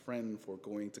at my friend for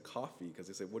going to coffee because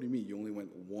they said, "What do you mean you only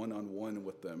went one-on-one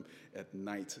with them at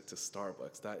night to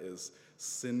Starbucks?" That is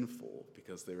sinful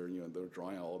because they're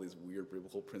drawing out all these weird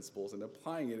biblical principles and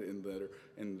applying it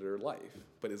in their life.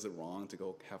 But is it wrong to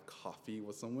go have coffee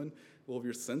with someone? Well, if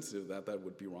you're sensitive to that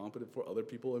would be wrong. But for other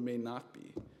people, it may not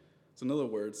be. So in other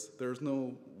words, there's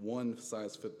no one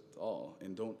size fits all,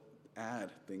 and don't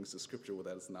add things to Scripture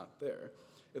that is not there.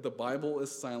 If the Bible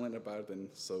is silent about it, then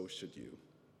so should you.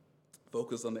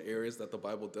 Focus on the areas that the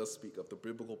Bible does speak of, the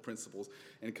biblical principles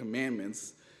and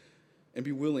commandments, and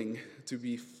be willing to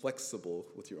be flexible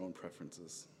with your own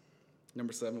preferences.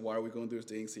 Number 7, why are we going through this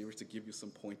dating series? To give you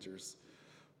some pointers.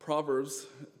 Proverbs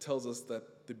tells us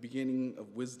that the beginning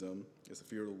of wisdom is the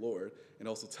fear of the Lord, and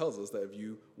also tells us that if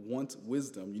you want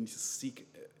wisdom, you need to seek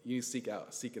it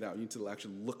out. You need to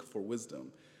actually look for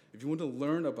wisdom. If you want to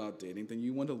learn about dating, then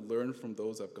you want to learn from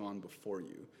those that have gone before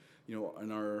you. In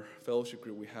our fellowship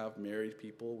group, we have married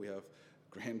people, we have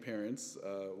grandparents,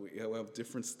 we have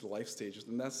different life stages,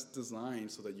 and that's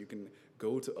designed so that you can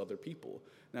go to other people.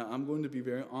 Now, I'm going to be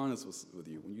very honest with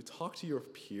you. When you talk to your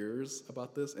peers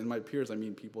about this, and my peers, I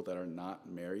mean people that are not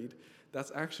married,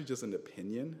 that's actually just an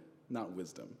opinion, not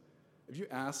wisdom. If you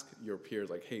ask your peers,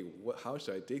 like, hey, how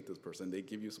should I date this person? They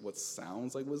give you what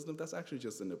sounds like wisdom, that's actually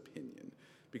just an opinion,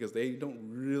 because they don't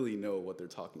really know what they're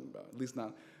talking about. At least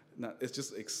not it's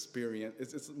just experience.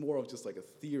 It's more of just like a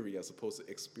theory as opposed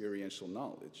to experiential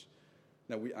knowledge.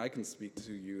 Now, I can speak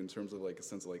to you in terms of like a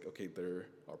sense of like, okay, there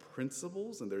are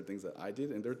principles and there are things that I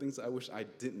did and there are things I wish I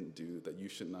didn't do that you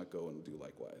should not go and do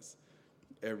likewise.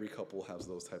 Every couple has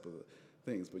those type of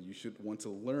things, but you should want to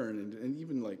learn, and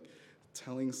even like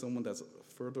telling someone that's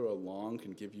further along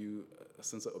can give you a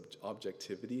sense of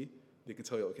objectivity. They can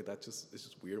tell you, okay, it's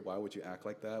just weird. Why would you act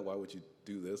like that? Why would you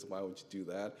do this? Why would you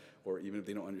do that? Or even if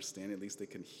they don't understand, at least they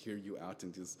can hear you out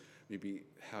and just maybe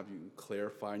have you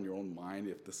clarify in your own mind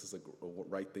if this is a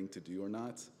right thing to do or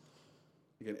not.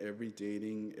 Again, every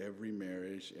dating, every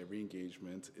marriage, every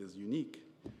engagement is unique.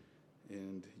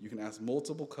 And you can ask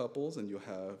multiple couples and you'll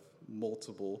have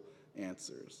multiple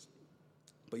answers.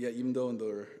 But yet, even though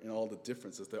in all the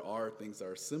differences, there are things that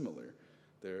are similar.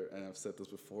 And I've said this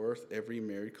before, every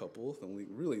married couple, the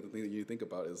thing that you need to think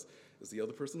about is the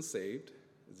other person saved?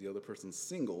 Is the other person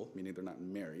single, meaning they're not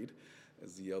married?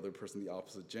 Is the other person the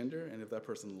opposite gender? And if that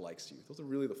person likes you? Those are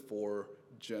really the 4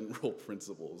 general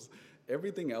principles.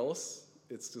 Everything else,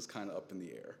 it's just kind of up in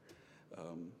the air.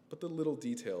 But the little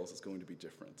details is going to be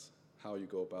different. How you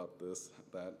go about this,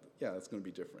 that, it's going to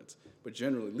be different. But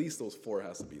generally, at least those 4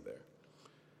 has to be there.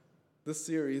 This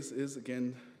series is,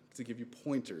 again, to give you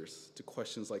pointers to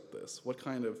questions like this. What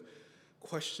kind of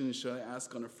questions should I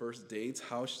ask on a first date?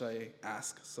 How should I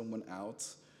ask someone out?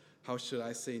 How should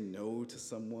I say no to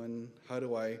someone? How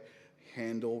do I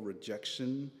handle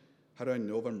rejection? How do I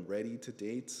know if I'm ready to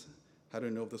date? How do I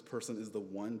know if this person is the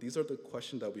one? These are the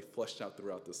questions that will be fleshed out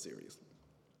throughout this series.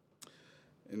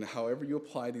 And however you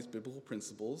apply these biblical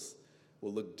principles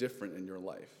will look different in your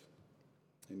life.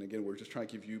 And again, we're just trying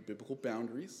to give you biblical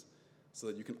boundaries so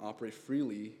that you can operate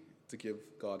freely to give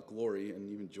God glory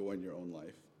and even joy in your own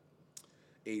life.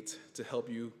 8, to help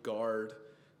you guard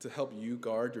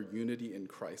your unity in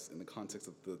Christ in the context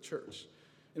of the church.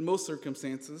 In most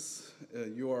circumstances,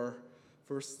 you are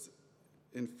first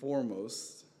and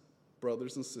foremost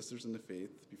brothers and sisters in the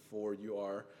faith before you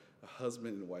are a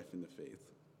husband and wife in the faith.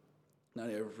 Not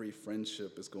every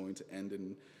friendship is going to end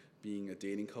in being a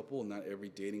dating couple, and not every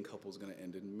dating couple is going to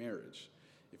end in marriage.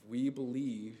 If we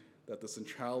believe that the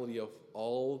centrality of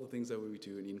all the things that we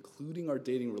do, and including our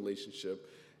dating relationship,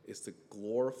 is to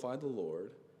glorify the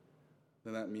Lord,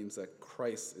 then that means that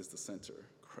Christ is the center.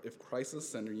 If Christ is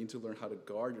the center, you need to learn how to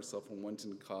guard yourself from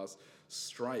wanting to cause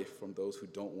strife from those who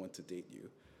don't want to date you.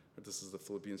 This is the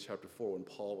Philippians chapter 4 when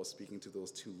Paul was speaking to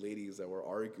those 2 ladies that were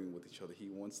arguing with each other. He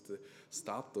wants to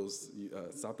stop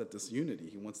that disunity.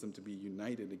 He wants them to be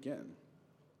united again.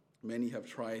 Many have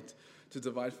tried to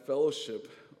divide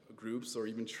fellowship groups or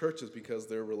even churches because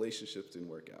their relationships didn't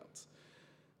work out.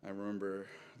 I remember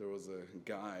there was a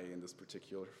guy in this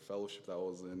particular fellowship that I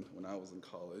was in when I was in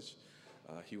college.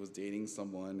 He was dating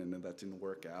someone, and then that didn't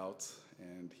work out,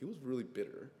 and he was really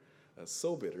bitter,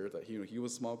 so bitter that he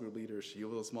was a small group leader, she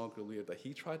was a small group leader, that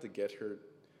he tried to get her,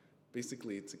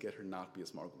 basically to get her not be a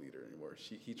small group leader anymore.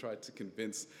 He tried to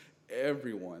convince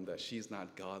everyone that she's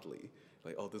not godly.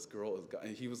 Like, oh, this girl is God.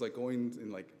 And he was like going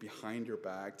in like behind your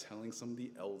back, telling some of the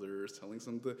elders, telling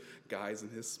some of the guys in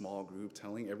his small group,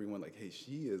 telling everyone like, hey,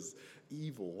 she is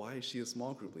evil. Why is she a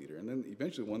small group leader? And then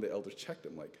eventually one of the elders checked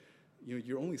him like,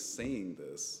 you're only saying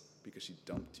this because she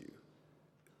dumped you.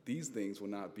 These things will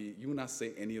not be, you will not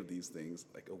say any of these things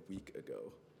like a week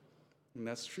ago. And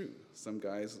that's true. Some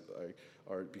guys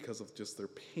are because of just their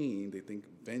pain, they think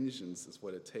vengeance is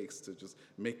what it takes to just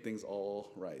make things all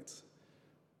right.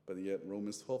 But yet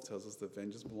Romans 12 tells us that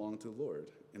vengeance belongs to the Lord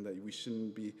and that we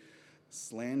shouldn't be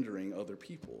slandering other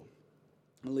people.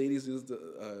 And ladies do,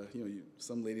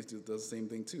 some ladies do the same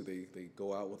thing too. They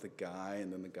go out with a guy,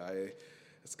 and then the guy,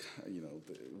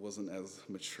 wasn't as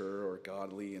mature or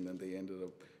godly, and then they ended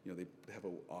up, they have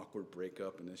an awkward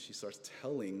breakup, and then she starts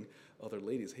telling other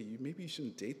ladies, hey, maybe you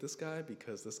shouldn't date this guy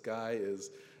because this guy is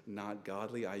not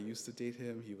godly. I used to date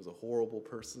him. He was a horrible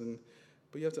person.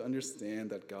 But you have to understand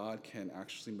that God can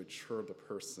actually mature the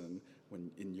person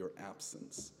when in your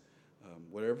absence.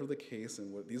 Whatever the case,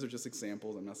 and these are just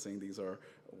examples. I'm not saying these are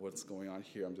what's going on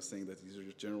here. I'm just saying that these are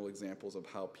just general examples of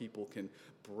how people can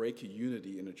break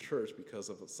unity in a church because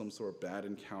of some sort of bad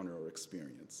encounter or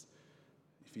experience.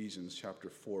 Ephesians chapter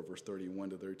 4, verse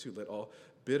 31 to 32. Let all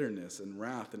bitterness and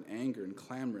wrath and anger and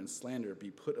clamor and slander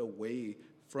be put away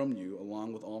from you,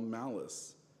 along with all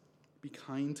malice. Be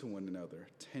kind to one another,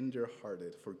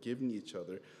 tender-hearted, forgiving each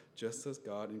other, just as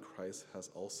God in Christ has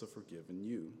also forgiven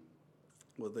you.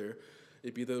 Whether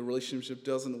it be the relationship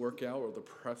doesn't work out, or the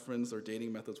preference or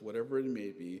dating methods, whatever it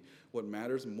may be, what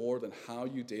matters more than how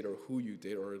you date or who you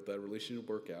date or that relationship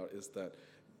work out is that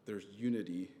there's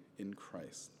unity in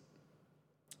Christ.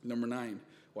 Number 9,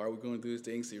 why are we going through this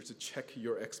dating series? To check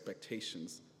your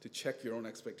expectations, to check your own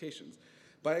expectations.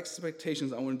 By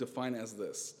expectations, I want to define as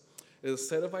this. It is a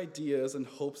set of ideas and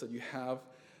hopes that you have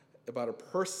about a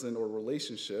person or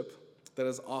relationship that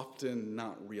is often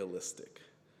not realistic.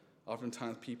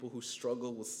 Oftentimes, people who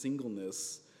struggle with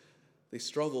singleness, they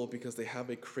struggle because they have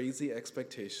a crazy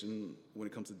expectation when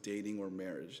it comes to dating or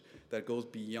marriage that goes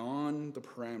beyond the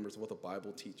parameters of what the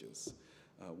Bible teaches.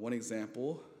 One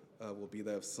example will be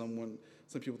that if some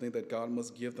people think that God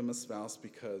must give them a spouse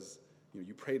because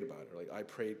you prayed about it. Like, I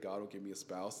prayed God will give me a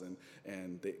spouse,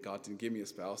 and God didn't give me a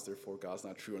spouse, therefore God's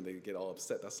not true, and they get all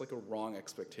upset. That's like a wrong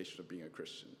expectation of being a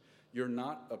Christian. You're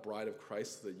not a bride of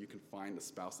Christ so that you can find a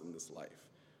spouse in this life.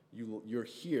 You're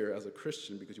here as a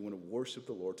Christian because you want to worship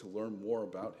the Lord, to learn more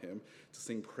about Him, to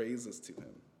sing praises to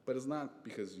Him. But it's not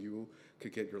because you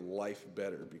could get your life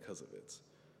better because of it.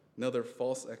 Another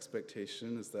false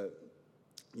expectation is that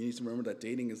you need to remember that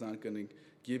dating is not going to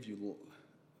give you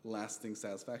lasting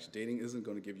satisfaction. Dating isn't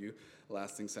going to give you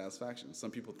lasting satisfaction. Some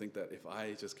people think that if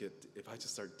I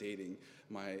just start dating,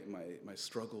 my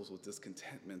struggles with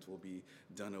discontentment will be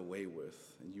done away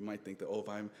with. And you might think that,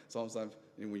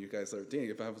 when you guys start dating,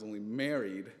 if I was only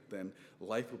married, then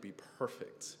life would be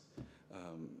perfect.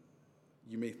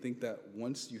 You may think that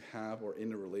once you have or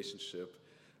in a relationship,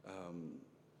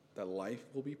 that life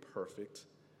will be perfect,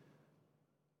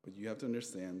 but you have to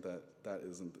understand that that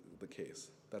isn't the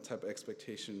case. That type of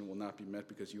expectation will not be met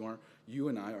because you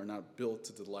and I are not built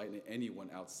to delight in anyone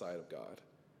outside of God.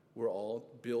 We're all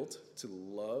built to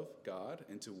love God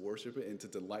and to worship it and to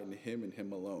delight in Him and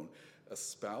Him alone. A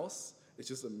spouse, it's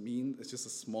just a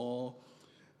small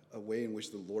way in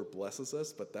which the Lord blesses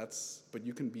us, but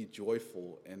you can be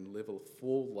joyful and live a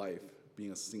full life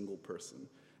being a single person.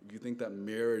 If you think that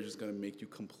marriage is going to make you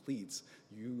complete,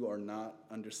 you are not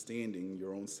understanding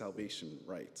your own salvation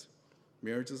right.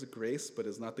 Marriage is a grace, but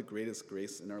it's not the greatest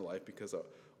grace in our life because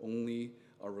only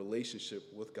our relationship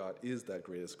with God is that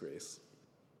greatest grace.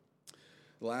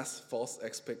 The last false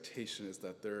expectation is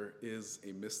that there is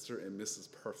a Mr. and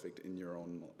Mrs. Perfect in your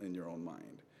own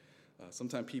mind.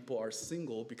 Sometimes people are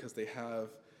single because they have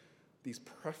these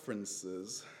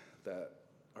preferences that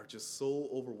are just so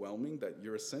overwhelming that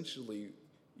you're essentially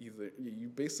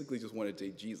you basically just want to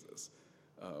date Jesus.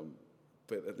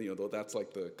 But that's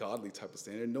like the godly type of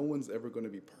standard. No one's ever going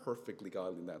to be perfectly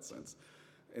godly in that sense.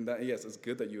 And that, yes, it's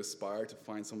good that you aspire to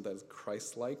find someone that is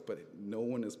Christ-like, but no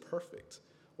one is perfect.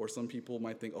 Or some people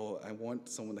might think, I want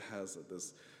someone that has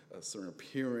this certain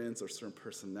appearance or certain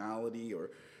personality, or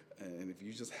And if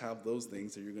you just have those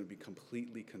things, then you're going to be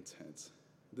completely content.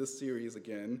 This series,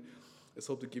 again, is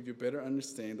hoped to give you a better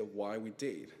understanding of why we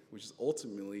date, which is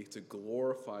ultimately to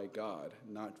glorify God,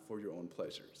 not for your own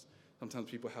pleasures.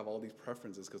 Sometimes people have all these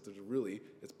preferences because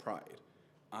it's pride.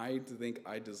 I think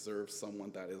I deserve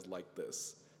someone that is like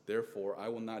this. Therefore, I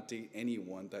will not date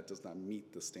anyone that does not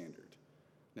meet the standard.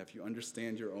 Now, if you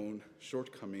understand your own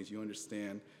shortcomings, you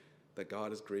understand that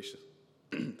God is gracious,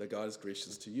 that God is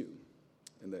gracious to you,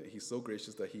 and that He's so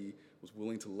gracious that He was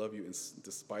willing to love you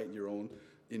despite your own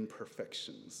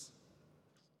imperfections.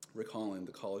 Rick Holland,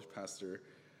 the college pastor,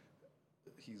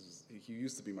 he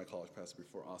used to be my college pastor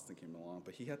before Austin came along,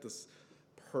 but he had this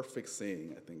perfect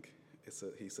saying, I think.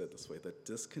 He said this way, that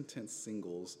discontent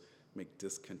singles make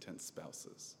discontent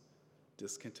spouses.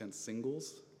 Discontent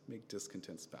singles make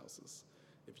discontent spouses.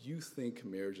 If you think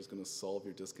marriage is going to solve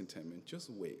your discontentment, just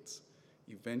wait.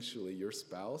 Eventually, your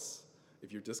spouse,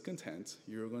 if you're discontent,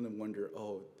 you're going to wonder,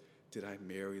 oh, did I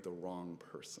marry the wrong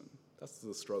person? That's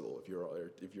the struggle if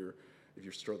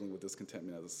you're struggling with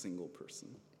discontentment as a single person.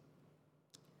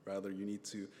 Rather, you need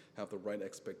to have the right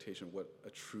expectation of what a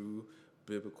true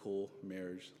biblical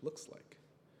marriage looks like.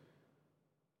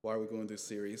 Why are we going through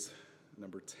series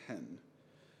number 10?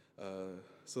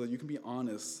 So that you can be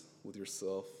honest with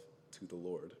yourself to the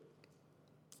Lord.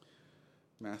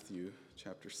 Matthew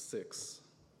chapter 6,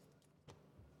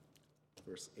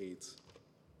 verse 8.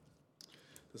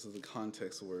 This is the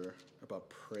context about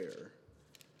prayer.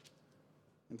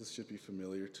 And this should be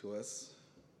familiar to us.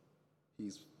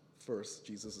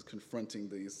 Jesus is confronting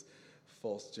these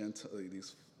false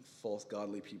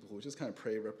godly people who just kind of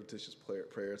pray repetitious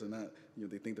prayers, and that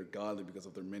they think they're godly because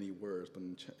of their many words. But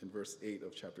in verse 8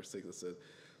 of chapter 6, it says,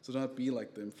 "So do not be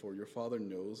like them, for your Father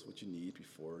knows what you need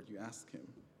before you ask Him."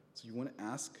 So you want to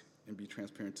ask and be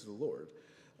transparent to the Lord.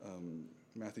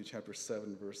 Matthew chapter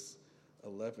 7, verse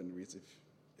 11 reads,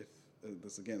 if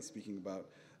this again speaking about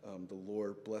the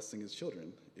Lord blessing His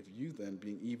children. "If you then,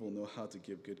 being evil, know how to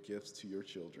give good gifts to your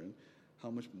children, how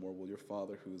much more will your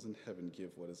Father who is in heaven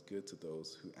give what is good to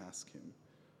those who ask Him?"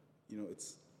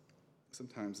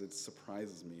 Sometimes it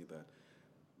surprises me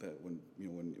that when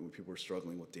people are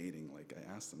struggling with dating, like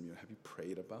I ask them, have you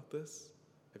prayed about this?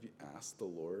 Have you asked the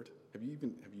Lord? Have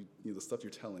you the stuff you're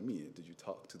telling me, did you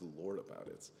talk to the Lord about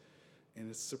it? And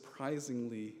it's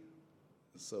surprisingly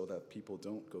so that people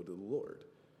don't go to the Lord.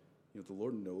 The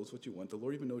Lord knows what you want. The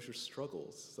Lord even knows your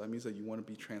struggles. So that means that you want to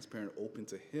be transparent, open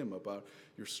to Him about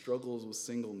your struggles with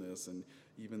singleness and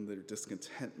even their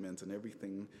discontentment and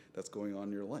everything that's going on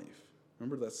in your life.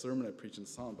 Remember that sermon I preached in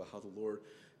Psalm about how the Lord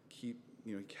He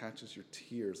catches your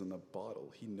tears in a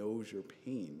bottle. He knows your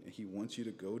pain, and He wants you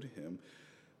to go to Him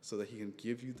so that He can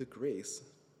give you the grace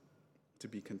to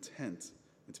be content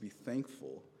and to be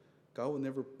thankful.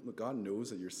 God knows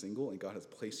that you're single, and God has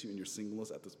placed you in your singleness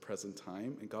at this present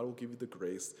time, and God will give you the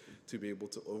grace to be able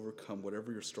to overcome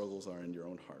whatever your struggles are in your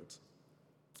own heart.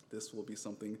 This will be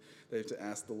something that you have to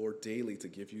ask the Lord daily to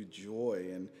give you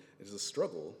joy, and it is a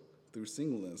struggle through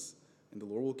singleness, and the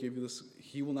Lord will give you this.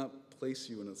 He will not place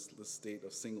you in this state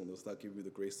of singleness without giving you the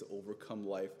grace to overcome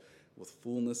life with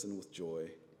fullness and with joy.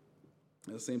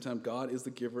 At the same time, God is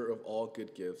the giver of all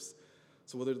good gifts,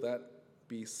 so whether that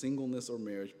be singleness or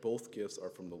marriage, both gifts are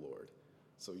from the Lord.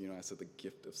 So, I said the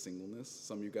gift of singleness.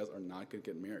 Some of you guys are not going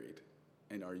to get married.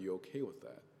 And are you okay with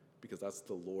that? Because that's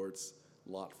the Lord's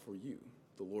lot for you.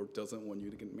 The Lord doesn't want you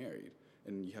to get married.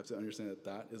 And you have to understand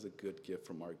that is a good gift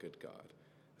from our good God.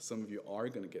 Some of you are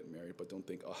going to get married, but don't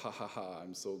think,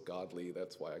 I'm so godly,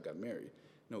 that's why I got married.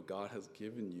 No, God has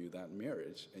given you that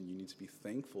marriage, and you need to be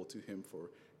thankful to Him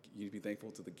you need to be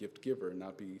thankful to the gift giver and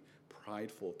not be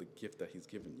prideful of the gift that He's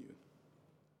given you.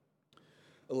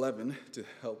 11, to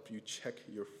help you check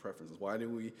your preferences. Why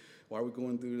are we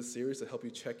going through this series? To help you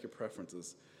check your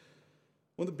preferences.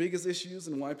 One of the biggest issues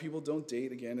and why people don't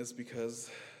date, again, is because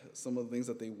some of the things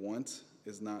that they want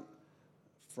is not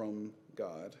from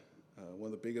God.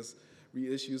 One of the biggest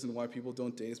issues and why people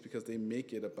don't date is because they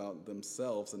make it about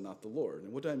themselves and not the Lord.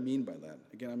 And what do I mean by that?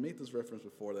 Again, I made this reference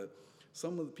before that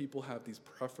some of the people have these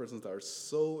preferences that are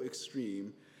so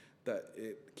extreme that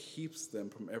it keeps them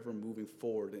from ever moving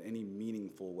forward in any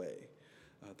meaningful way.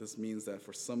 This means that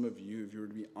for some of you, if you were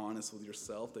to be honest with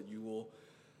yourself, that you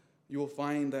will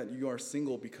find that you are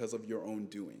single because of your own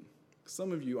doing.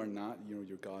 Some of you are not, you're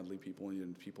godly people,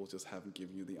 and people just haven't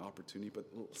given you the opportunity, but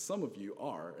some of you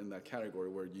are in that category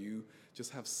where you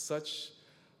just have such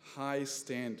high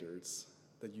standards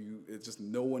that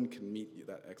no one can meet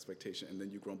that expectation, and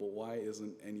then you grumble, why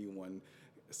isn't anyone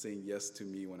saying yes to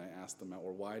me when I ask them out,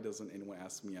 or why doesn't anyone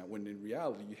ask me out? When in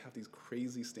reality, you have these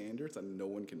crazy standards that no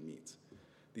one can meet,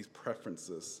 these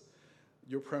preferences.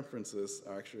 your preferences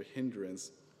are actually a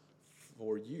hindrance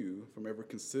for you from ever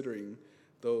considering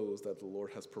those that the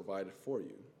Lord has provided for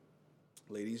you.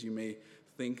 Ladies, you may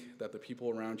think that the people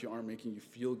around you aren't making you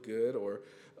feel good, or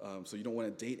so you don't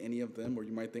want to date any of them, or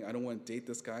you might think, I don't want to date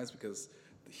this guy because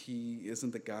he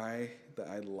isn't the guy that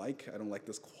I like. I don't like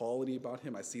this quality about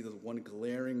him. I see this one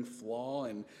glaring flaw,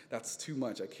 and that's too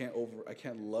much. I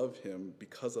can't love him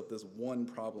because of this one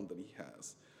problem that he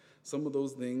has. Some of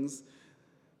those things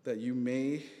that you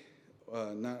may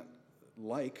not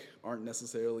like aren't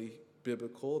necessarily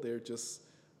biblical. They're just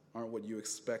aren't what you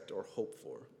expect or hope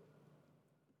for.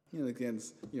 Again,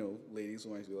 ladies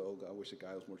might be like, oh, God, I wish a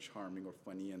guy was more charming or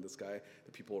funny, and this guy,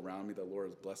 the people around me, the Lord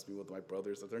has blessed me with my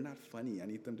brothers, they're not funny. I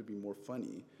need them to be more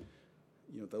funny.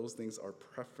 Those things are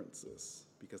preferences,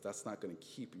 because that's not going to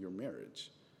keep your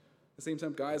marriage. At the same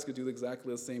time, guys could do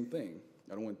exactly the same thing.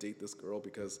 I don't want to date this girl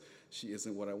because she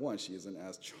isn't what I want. She isn't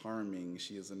as charming.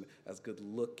 She isn't as good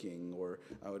looking, or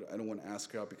I don't want to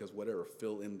ask her out because whatever,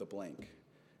 fill in the blank.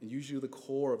 And usually the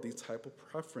core of these type of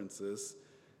preferences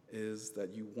is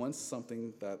that you want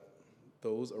something that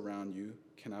those around you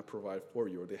cannot provide for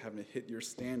you, or they haven't hit your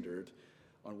standard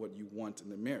on what you want in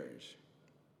the marriage.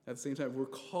 At the same time, we're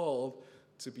called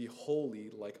to be holy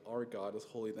like our God is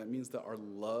holy. That means that our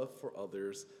love for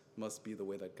others must be the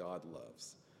way that God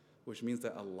loves, which means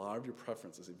that a lot of your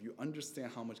preferences, if you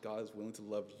understand how much God is willing to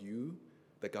love you,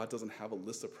 that God doesn't have a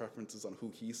list of preferences on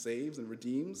who he saves and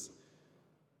redeems,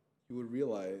 you would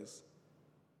realize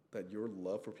that your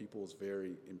love for people is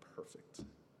very imperfect.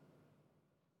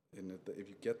 And if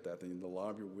you get that, then a lot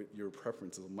of your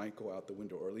preferences might go out the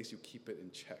window, or at least you keep it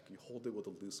in check. You hold it with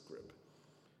a loose grip.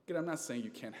 Again, I'm not saying you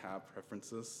can't have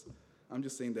preferences. I'm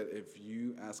just saying that if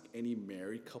you ask any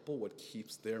married couple what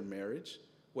keeps their marriage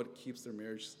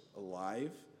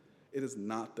alive, it is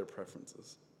not their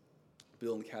preferences.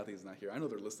 Bill and Kathy is not here. I know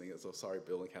they're listening, so sorry,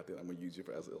 Bill and Kathy, I'm going to use you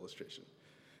as an illustration.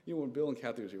 When Bill and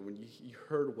Kathy was here, when you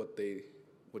heard what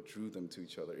drew them to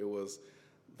each other, it was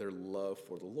their love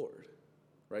for the Lord,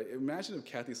 right? Imagine if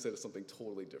Kathy said something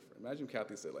totally different. Imagine if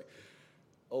Kathy said,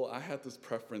 oh, I had this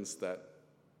preference that,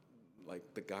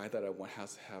 the guy that I want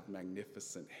has to have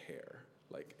magnificent hair.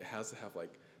 It has to have,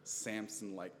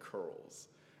 Samson-like curls.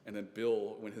 And then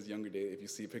Bill, when his younger day, if you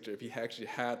see a picture, if he actually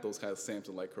had those kind of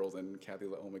Samson-like curls, and Kathy's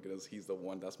like, oh my goodness, he's the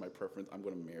one, that's my preference, I'm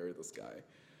going to marry this guy.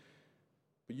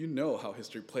 But you know how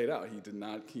history played out. He did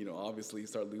not, obviously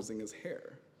start losing his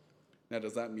hair. Now,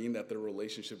 does that mean that their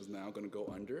relationship is now going to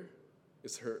go under?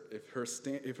 If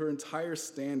her entire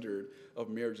standard of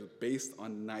marriage is based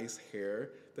on nice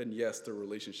hair, then yes, the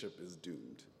relationship is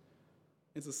doomed.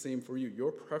 It's the same for you.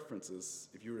 Your preferences,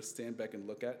 if you were to stand back and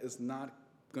look at, is not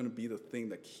going to be the thing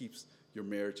that keeps your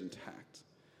marriage intact.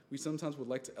 We sometimes would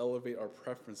like to elevate our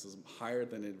preferences higher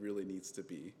than it really needs to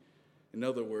be. In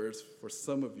other words, for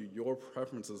some of you, your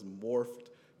preferences morphed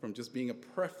from just being a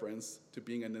preference to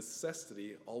being a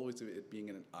necessity, all the way to it being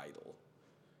an idol.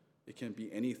 It can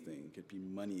be anything. It could be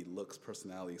money, looks,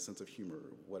 personality, sense of humor,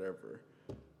 whatever.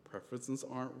 Preferences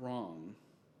aren't wrong,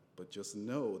 but just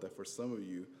know that for some of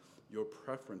you, your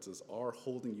preferences are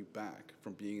holding you back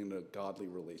from being in a godly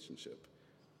relationship.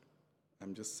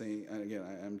 I'm just saying, and again,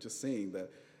 I'm just saying that,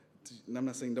 and I'm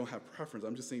not saying don't have preference,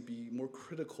 I'm just saying be more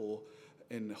critical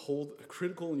and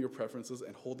critical in your preferences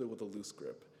and hold it with a loose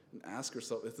grip. And ask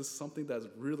yourself, is this something that's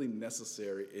really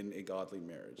necessary in a godly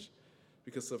marriage?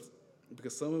 Because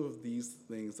some of these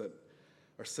things that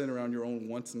are centered around your own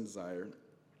wants and desire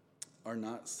are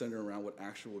not centered around what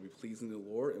actually will be pleasing to the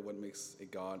Lord and what makes a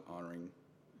God-honoring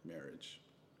marriage.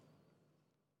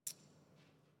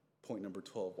 Point number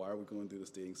 12, why are we going through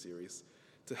this dating series?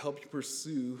 To help you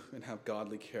pursue and have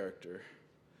godly character.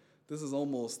 This is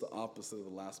almost the opposite of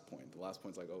the last point. The last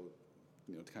point's to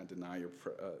kind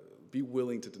of be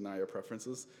willing to deny your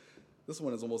preferences. This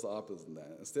one is almost the opposite of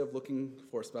that. Instead of looking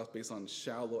for a spouse based on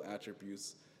shallow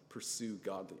attributes, pursue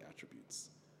godly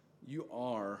attributes. You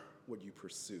are what you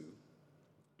pursue.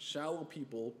 Shallow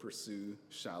people pursue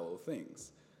shallow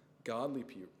things. Godly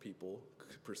people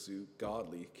pursue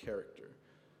godly character.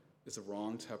 Is it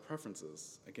wrong to have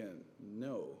preferences? Again,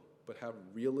 no, but have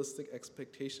realistic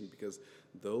expectation, because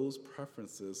those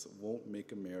preferences won't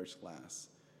make a marriage last.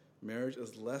 Marriage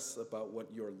is less about what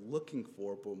you're looking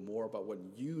for, but more about what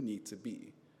you need to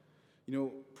be.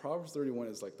 Proverbs 31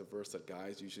 is the verse that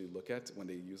guys usually look at when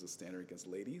they use a standard against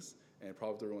ladies, and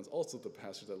Proverbs 31 is also the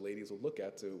passage that ladies will look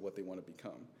at to what they want to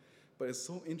become. But it's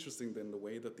so interesting then the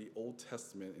way that the Old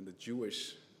Testament in the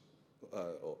Jewish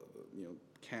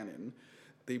canon,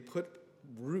 they put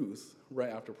Ruth right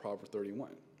after Proverbs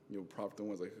 31. Proverbs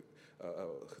 31 was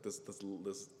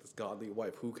this godly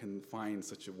wife. Who can find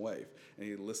such a wife? And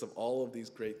he lists of all of these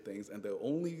great things. And the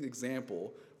only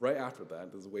example right after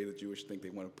that, is the way the Jewish think they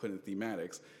want to put in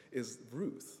thematics, is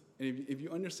Ruth. And if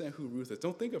you understand who Ruth is,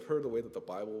 don't think of her the way that the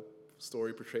Bible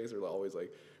story portrays her, always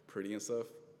like pretty and stuff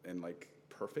and like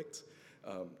perfect.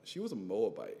 She was a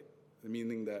Moabite,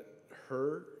 meaning that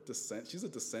her descent, she's a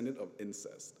descendant of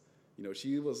incest. You know,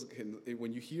 she was,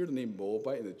 when you hear the name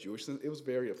Moabite in the Jewish sense, it was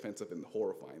very offensive and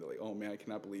horrifying. They're like, oh man, I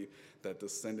cannot believe that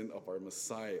descendant of our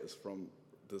Messiah is from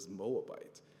this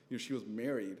Moabite. You know, she was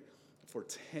married for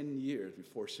 10 years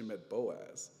before she met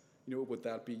Boaz. You know, would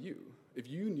that be you? If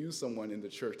you knew someone in the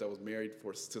church that was married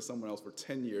to someone else for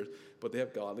 10 years, but they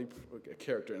have godly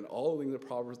character and all the things that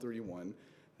Proverbs 31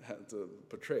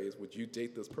 portrays, would you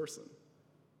date this person?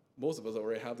 Most of us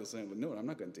already have this saying, no, I'm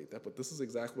not going to date that. But this is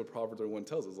exactly what Proverbs 31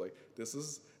 tells us. Like,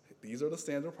 these are the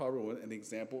standards of Proverbs 31, and the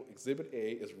example, Exhibit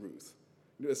A is Ruth.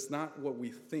 You know, it's not what we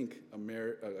think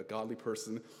a godly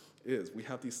person is. We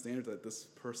have these standards that this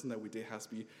person that we date has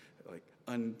to be like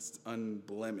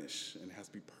unblemished and has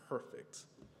to be perfect.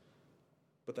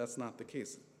 But that's not the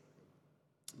case.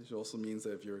 This also means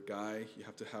that if you're a guy, you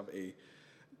have to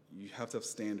have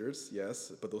standards,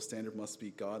 yes, but those standards must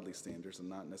be godly standards and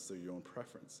not necessarily your own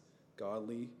preference.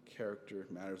 Godly character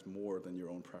matters more than your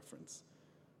own preference.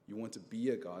 You want to be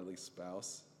a godly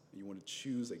spouse, and you want to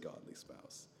choose a godly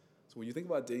spouse. So when you think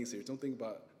about dating series, don't think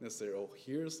about necessarily, oh,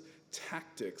 here's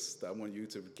tactics that I want you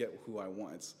to get who I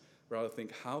want. Rather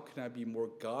think, how can I be more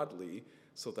godly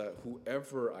so that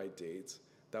whoever I date,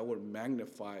 that would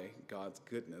magnify God's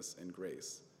goodness and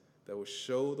grace, that would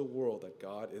show the world that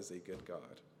God is a good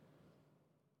God.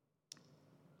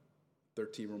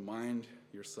 13, remind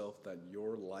yourself that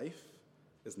your life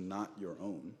is not your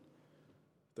own.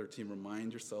 13,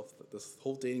 remind yourself that this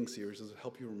whole dating series is to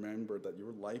help you remember that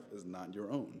your life is not your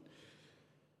own.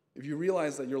 If you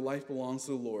realize that your life belongs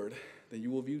to the Lord, then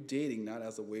you will view dating not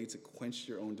as a way to quench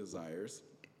your own desires,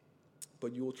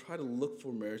 but you will try to look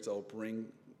for marriage that will bring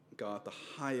God the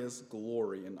highest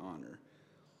glory and honor.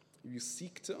 If you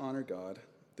seek to honor God,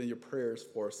 then your prayers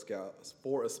for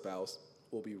a spouse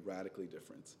will be radically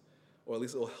different. Or at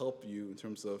least it will help you in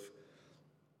terms of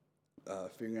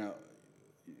figuring out,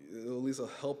 at least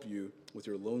it'll help you with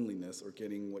your loneliness or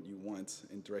getting what you want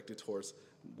and direct it towards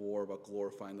more about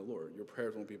glorifying the Lord. Your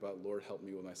prayers won't be about, Lord, help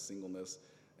me with my singleness,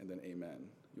 and then amen.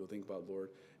 You'll think about, Lord,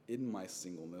 in my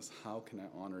singleness, how can I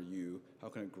honor you? How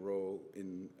can I grow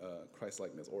in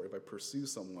Christ-likeness? Or if I pursue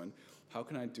someone, how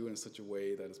can I do it in such a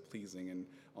way that is pleasing and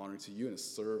honoring to you and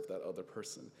serve that other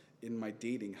person? In my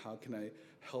dating, how can I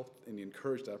help and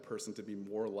encourage that person to be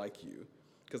more like you?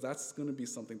 Because that's going to be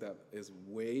something that is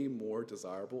way more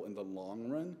desirable in the long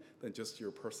run than just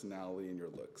your personality and your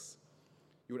looks.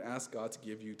 You would ask God to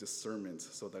give you discernment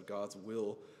so that God's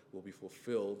will be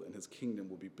fulfilled and his kingdom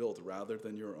will be built rather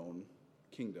than your own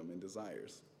kingdom and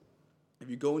desires. If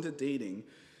you go into dating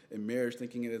and marriage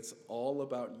thinking it's all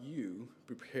about you,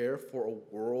 prepare for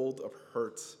a world of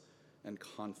hurt and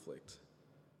conflict.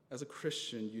 As a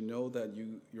Christian, you know that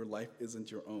your life isn't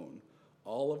your own.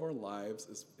 All of our lives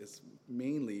is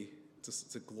mainly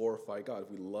to glorify God.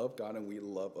 We love God and we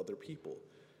love other people.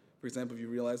 For example, if you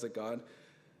realize that God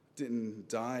didn't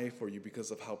die for you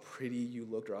because of how pretty you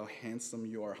looked or how handsome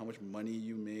you are, how much money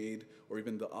you made, or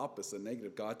even the opposite,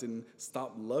 negative. God didn't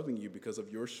stop loving you because of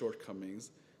your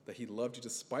shortcomings, that he loved you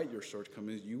despite your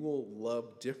shortcomings. You will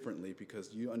love differently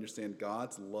because you understand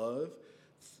God's love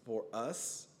for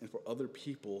us and for other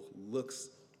people looks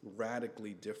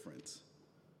radically different.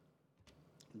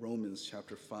 Romans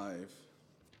chapter 5,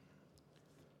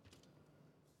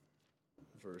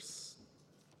 verse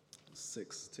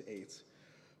 6 to 8.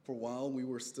 For while we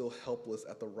were still helpless,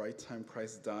 at the right time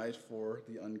Christ died for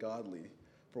the ungodly.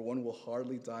 For one will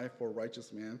hardly die for a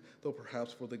righteous man, though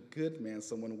perhaps for the good man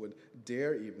someone would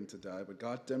dare even to die. But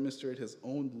God demonstrated his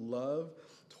own love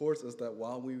towards us, that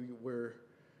while we were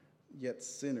yet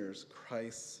sinners,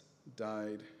 Christ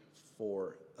died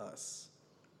for us.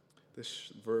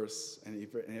 This verse and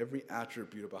every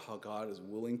attribute about how God is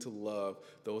willing to love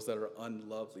those that are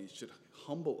unlovely should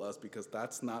humble us, because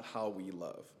that's not how we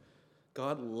love.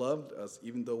 God loved us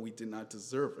even though we did not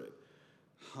deserve it.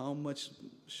 How much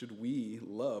should we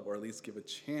love, or at least give a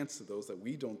chance to those that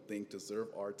we don't think deserve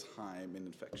our time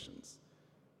and affections?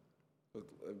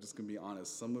 I'm just going to be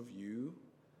honest. Some of you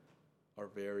are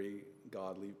very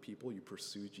godly people. You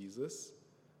pursue Jesus,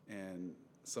 and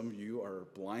some of you are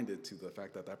blinded to the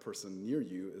fact that that person near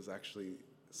you is actually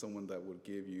someone that would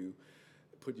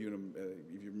put you in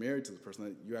if you're married to the person,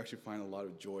 that you actually find a lot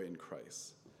of joy in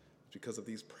Christ. Because of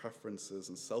these preferences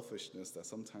and selfishness that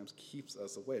sometimes keeps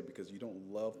us away, because you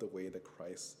don't love the way that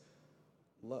Christ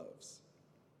loves.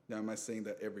 Now, am I saying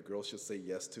that every girl should say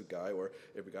yes to a guy or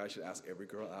every guy should ask every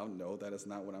girl out? No, that is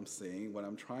not what I'm saying. What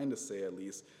I'm trying to say, at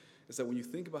least, is that when you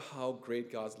think about how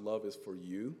great God's love is for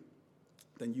you,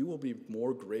 then you will be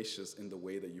more gracious in the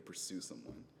way that you pursue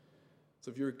someone. So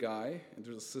if you're a guy and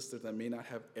there's a sister that may not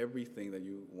have everything that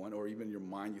you want, or even in your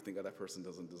mind you think, oh, that person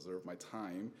doesn't deserve my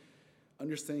time,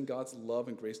 understanding God's love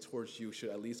and grace towards you should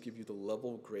at least give you the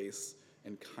level of grace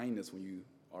and kindness when you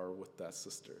are with that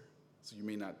sister. So you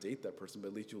may not date that person, but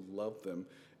at least you love them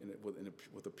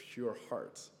with a pure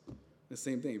heart. The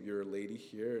same thing, if you're a lady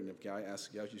here and if a guy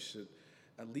asks you out, you should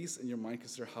at least in your mind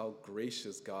consider how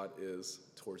gracious God is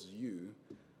towards you,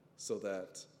 so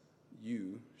that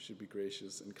you should be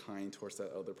gracious and kind towards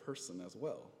that other person as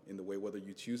well, in the way whether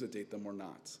you choose to date them or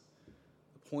not.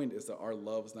 The point is that our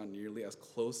love is not nearly as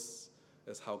close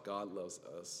as how God loves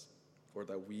us, or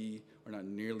that we are not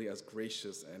nearly as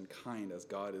gracious and kind as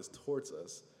God is towards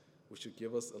us, which should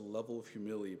give us a level of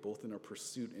humility both in our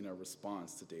pursuit and our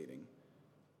response to dating.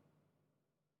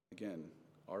 Again,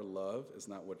 our love is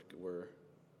not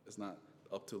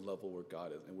up to the level where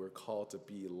God is, and we're called to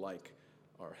be like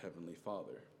our Heavenly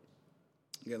Father.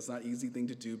 Again, it's not an easy thing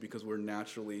to do because we're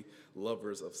naturally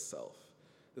lovers of self.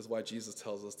 This is why Jesus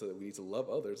tells us that we need to love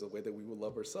others the way that we would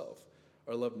love ourselves.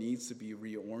 Our love needs to be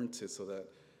reoriented so that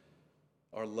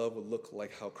our love would look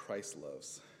like how Christ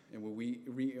loves. And when we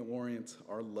reorient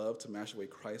our love to match the way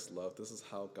Christ loved, this is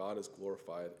how God is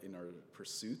glorified in our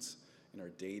pursuits, in our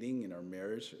dating, in our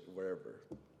marriage, wherever.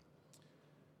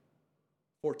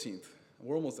 14th.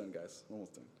 We're almost done, guys. We're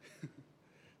almost done.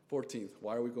 14th.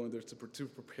 Why are we going there? To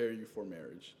prepare you for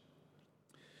marriage.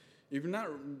 If you're not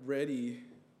ready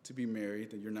to be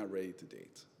married, then you're not ready to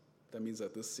date. That means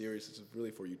that this series is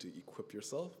really for you to equip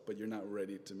yourself, but you're not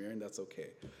ready to marry, and that's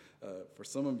okay. For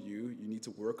some of you, you need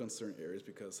to work on certain areas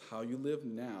because how you live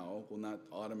now will not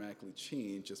automatically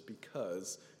change just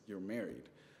because you're married.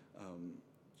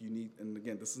 And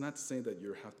again, this is not to say that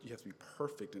you have to be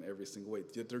perfect in every single way.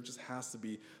 There just has to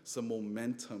be some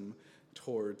momentum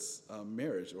towards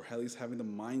marriage, or at least having the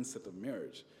mindset of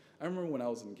marriage. I remember when I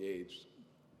was engaged,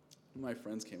 my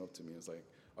friends came up to me and was like,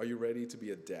 "Are you ready to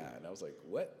be a dad?" I was like,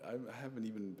 "What? I haven't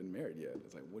even been married yet."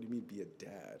 It's like, "What do you mean be a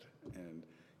dad?" And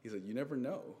he said, "You never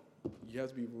know. You have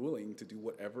to be willing to do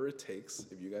whatever it takes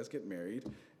if you guys get married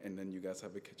and then you guys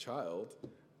have a child.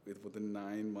 Within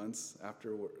 9 months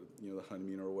after the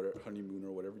honeymoon or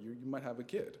whatever, you might have a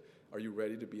kid. Are you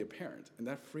ready to be a parent?" And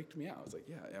that freaked me out. I was like,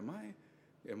 "Yeah, am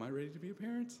I ready to be a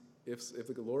parent? If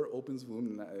the Lord opens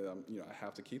womb, and I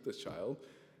have to keep this child."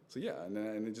 So yeah, and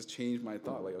it just changed my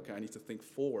thought. Like, okay, I need to think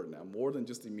forward now, more than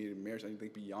just immediate marriage. I need to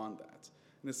think beyond that.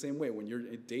 In the same way, when you're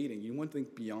dating, you want to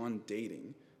think beyond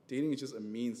dating. Dating is just a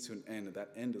means to an end, and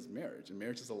that end is marriage. And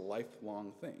marriage is a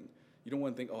lifelong thing. You don't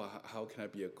want to think, oh, how can I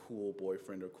be a cool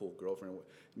boyfriend or cool girlfriend?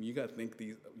 You got to think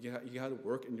you got to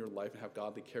work in your life and have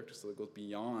godly character so it goes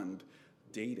beyond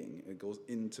dating and it goes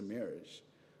into marriage.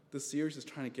 This series is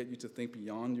trying to get you to think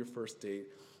beyond your first date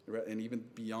and even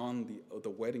beyond the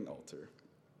wedding altar.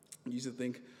 You should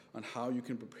think on how you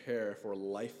can prepare for a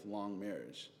lifelong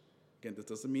marriage. Again, this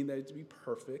doesn't mean that you have to be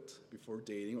perfect before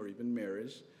dating or even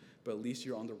marriage, but at least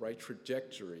you're on the right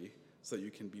trajectory so you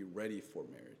can be ready for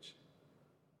marriage.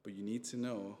 But you need to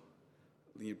know,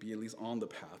 be at least on the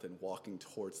path and walking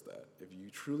towards that. If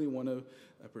you truly want to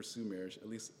pursue marriage, at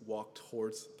least walk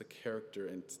towards the character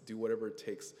and do whatever it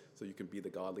takes so you can be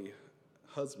the godly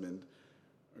husband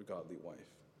or godly wife.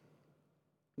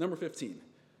 Number 15,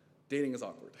 dating is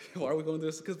awkward. Why are we going through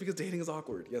this? Because dating is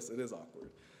awkward. Yes, it is awkward.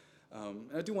 And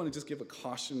I do want to just give a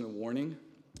caution and warning.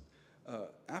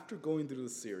 After going through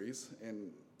this series,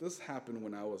 and this happened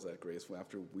when I was at Graceful,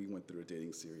 after we went through a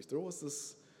dating series, there was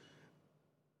this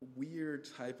weird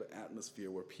type of atmosphere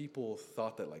where people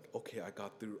thought that, like, okay, I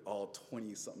got through all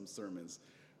 20-something sermons,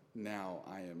 now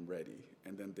I am ready.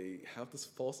 And then they have this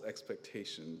false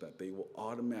expectation that they will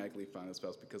automatically find a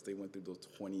spouse because they went through those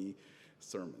 20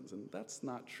 sermons. And that's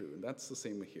not true. And that's the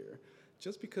same here.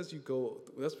 Just because we're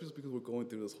going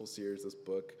through this whole series, this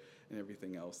book, and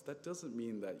everything else, that doesn't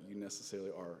mean that you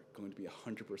necessarily are going to be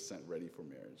 100% ready for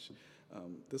marriage.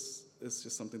 This is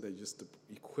just something that just to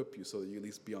equip you so that you at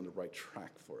least be on the right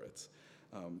track for it.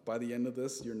 By the end of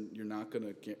this, you're not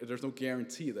going to, there's no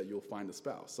guarantee that you'll find a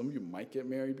spouse. Some of you might get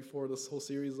married before this whole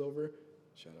series is over.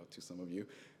 Shout out to some of you.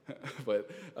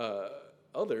 But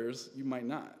others, you might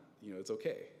not. It's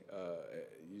okay.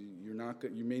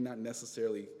 You may not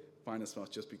necessarily find a spouse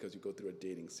just because you go through a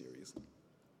dating series.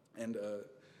 And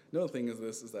another thing is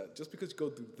that just because you go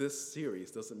through this series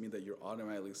doesn't mean that you're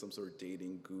automatically some sort of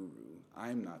dating guru.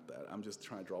 I'm not that. I'm just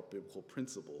trying to draw biblical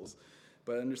principles.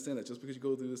 But I understand that just because you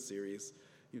go through this series,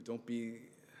 don't be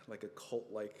like a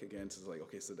cult-like, again, to like,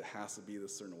 okay, so it has to be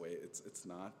this certain way. It's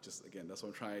not. Just, again, that's what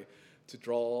I'm trying to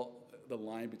draw the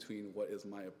line between what is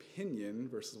my opinion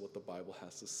versus what the Bible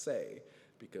has to say.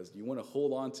 Because you want to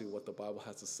hold on to what the Bible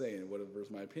has to say, and whatever is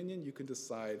my opinion, you can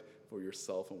decide for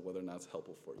yourself on whether or not it's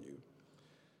helpful for you.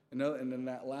 And then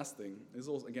that last thing is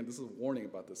also, again, this is a warning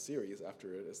about the series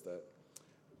after it, is that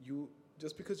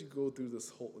just because you go through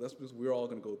this that's because we're all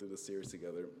going to go through this series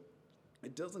together,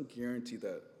 it doesn't guarantee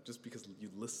that just because you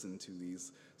listen to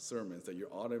these sermons that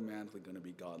you're automatically going to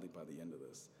be godly by the end of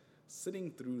this.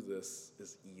 Sitting through this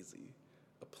is easy.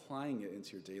 Applying it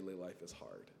into your daily life is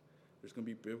hard. There's going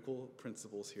to be biblical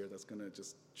principles here that's going to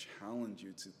just challenge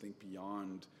you to think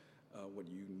beyond what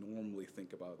you normally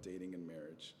think about dating and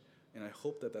marriage. And I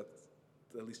hope that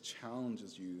at least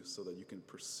challenges you so that you can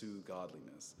pursue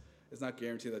godliness. It's not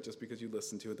guaranteed that just because you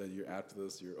listen to it that you're after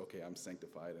this, you're, okay, I'm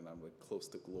sanctified and I'm like close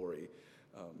to glory.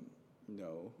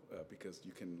 No, because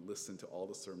you can listen to all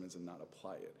the sermons and not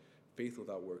apply it. Faith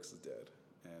without works is dead.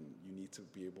 And you need to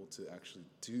be able to actually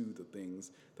do the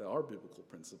things that are biblical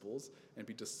principles and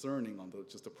be discerning on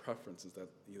just the preferences that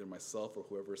either myself or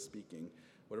whoever is speaking,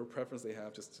 whatever preference they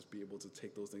have, just be able to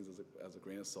take those things as a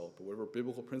grain of salt. But whatever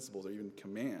biblical principles or even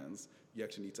commands, you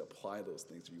actually need to apply those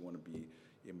things if you want to be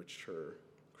a mature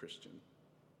Christian.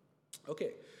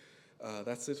 Okay,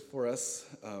 that's it for us.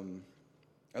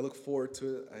 I look forward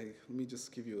to it. Let me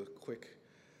just give you a quick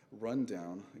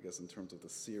rundown, I guess, in terms of the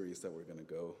series that we're going to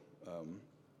go.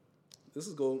 This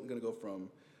is going to go from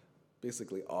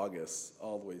basically August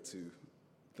all the way to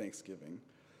Thanksgiving.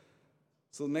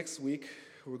 So next week,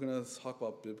 we're going to talk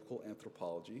about biblical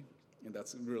anthropology, and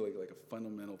that's really like a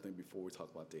fundamental thing before we talk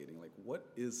about dating. Like,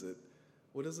 what does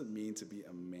it mean to be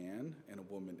a man and a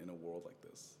woman in a world like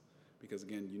this? Because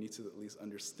again, you need to at least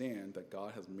understand that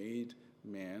God has made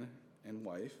man and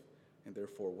wife, and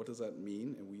therefore, what does that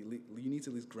mean? And you need to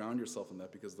at least ground yourself in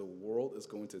that, because the world is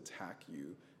going to attack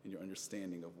you in your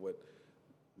understanding of what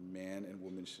man and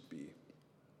woman should be.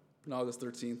 On August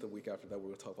 13th, the week after that, we're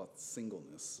going to talk about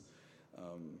singleness.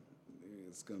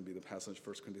 It's going to be the passage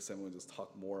 1 Corinthians 7. We'll just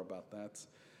talk more about that.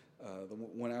 The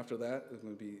one after that is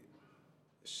going to be,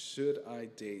 should I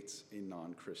date a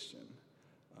non-Christian?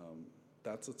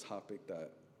 That's a topic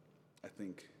that I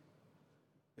think,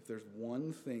 if there's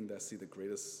one thing that I see the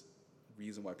greatest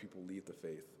reason why people leave the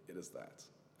faith, it is that.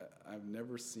 I've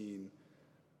seen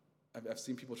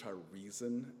people try to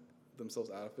reason themselves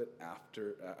out of it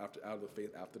out of the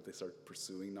faith after they start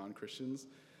pursuing non-Christians,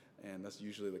 and that's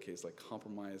usually the case. Like,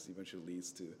 compromise eventually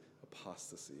leads to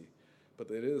apostasy. But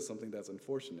it is something that's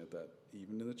unfortunate that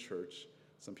even in the church,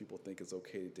 some people think it's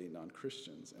okay to date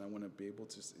non-Christians, and I want to be able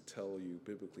to tell you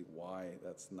biblically why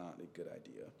that's not a good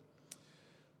idea.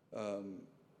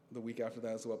 The week after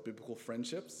that is about biblical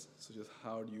friendships, so just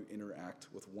how do you interact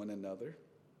with one another.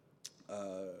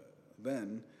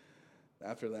 Then,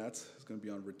 after that, it's going to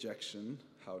be on rejection,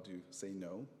 how to say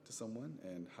no to someone,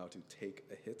 and how to take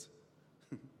a hit.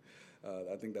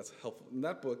 I think that's helpful. And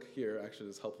that book here actually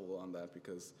is helpful on that,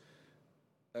 because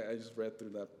I just read through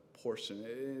that portion.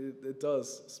 It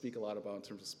does speak a lot about in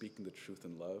terms of speaking the truth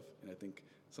in love, and I think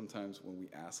sometimes when we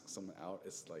ask someone out,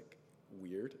 it's like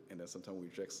weird, and then sometimes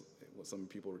when some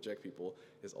people reject people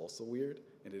is also weird,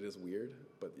 and it is weird,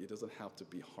 but it doesn't have to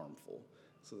be harmful.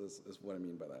 So this is what I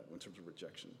mean by that in terms of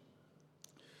rejection.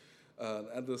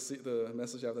 And the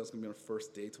message after that's going to be on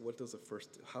first date.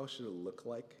 How should it look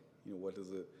like? What does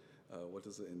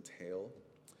it entail?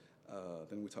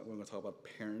 Then we're going to talk about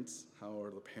parents. How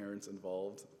are the parents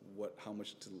involved? How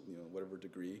much to whatever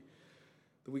degree.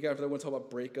 The week after that, we're going to talk about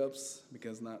breakups,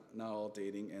 because not all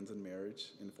dating ends in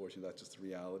marriage. Unfortunately, that's just the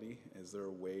reality. Is there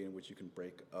a way in which you can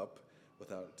break up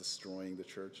without destroying the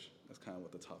church? That's kind of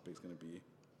what the topic is going to be.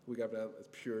 The week after that is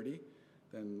purity,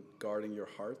 then guarding your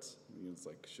heart. It's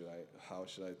like, how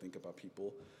should I think about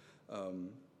people?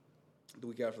 The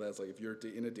week after that is like, if you're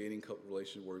in a dating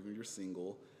relationship where you're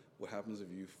single, what happens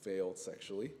if you failed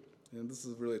sexually? And this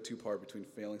is really a two-part between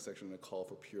failing sexually and a call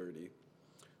for purity.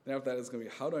 Then after that is going to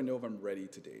be, how do I know if I'm ready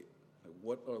to date? Like,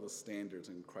 what are the standards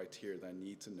and criteria that I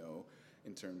need to know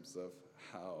in terms of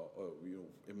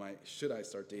should I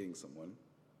start dating someone?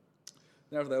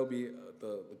 Then after that will be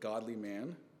the godly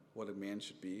man, what a man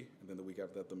should be, and then the week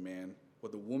after that,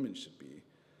 what the woman should be.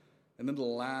 And then the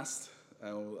last, I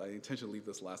intentionally leave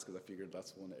this last because I figured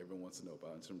that's one that everyone wants to know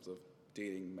about in terms of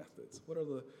dating methods. What are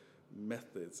the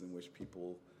methods in which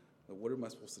people, what am I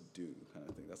supposed to do, kind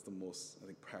of thing? That's the most, I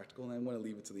think, practical, and I want to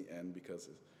leave it to the end, because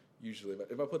usually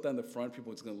if I put that in the front,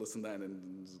 people are just going to listen to that and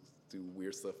then do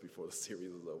weird stuff before the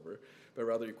series is over. But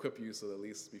rather equip you so that at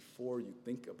least before you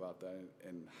think about that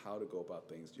and how to go about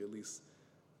things, you at least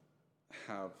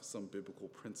have some biblical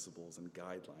principles and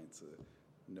guidelines to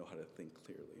know how to think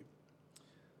clearly.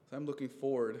 So I'm looking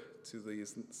forward to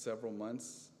these several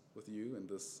months with you in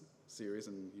this series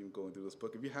and you going through this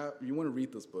book. If you want to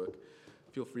read this book,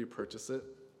 feel free to purchase it.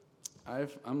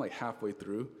 I'm like halfway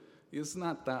through. It's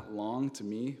not that long to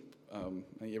me.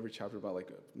 Every chapter about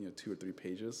 2 or 3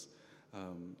 pages.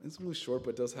 It's really short,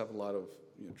 but it does have a lot of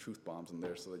truth bombs in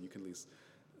there, so that you can at least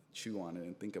chew on it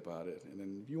and think about it. And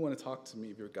then if you want to talk to me,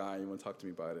 if you're a guy, you want to talk to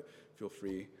me about it, feel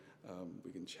free.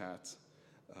 We can chat.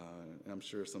 And I'm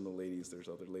sure some of the ladies, there's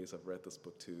other ladies have read this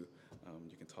book too.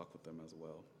 You can talk with them as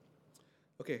well.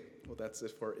 Okay, well, that's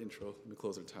it for our intro. Let me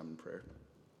close our time in prayer.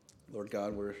 Lord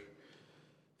God, we're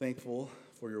thankful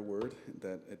for your word,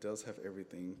 that it does have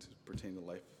everything to pertain to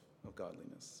life of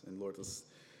godliness. And Lord, this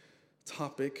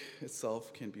topic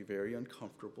itself can be very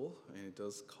uncomfortable, and it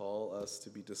does call us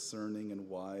to be discerning and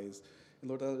wise. And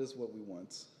Lord, that is what we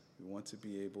want. We want to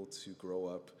be able to grow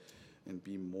up and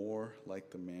be more like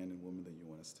the man and woman that you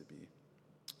want us to be.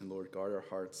 And Lord, guard our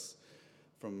hearts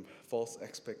from false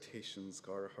expectations,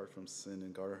 guard our heart from sin,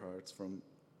 and guard our hearts from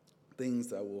things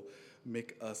that will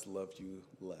make us love you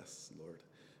less, Lord.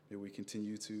 May we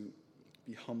continue to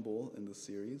be humble in this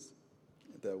series,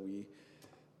 that we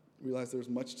realize there's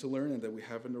much to learn and that we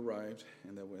haven't arrived,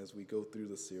 and that as we go through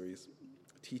the series,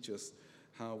 teach us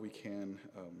how we can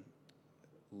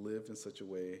live in such a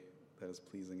way that is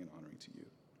pleasing and honoring to you.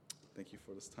 Thank you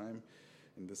for this time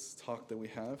and this talk that we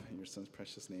have. In your son's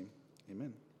precious name,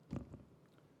 amen.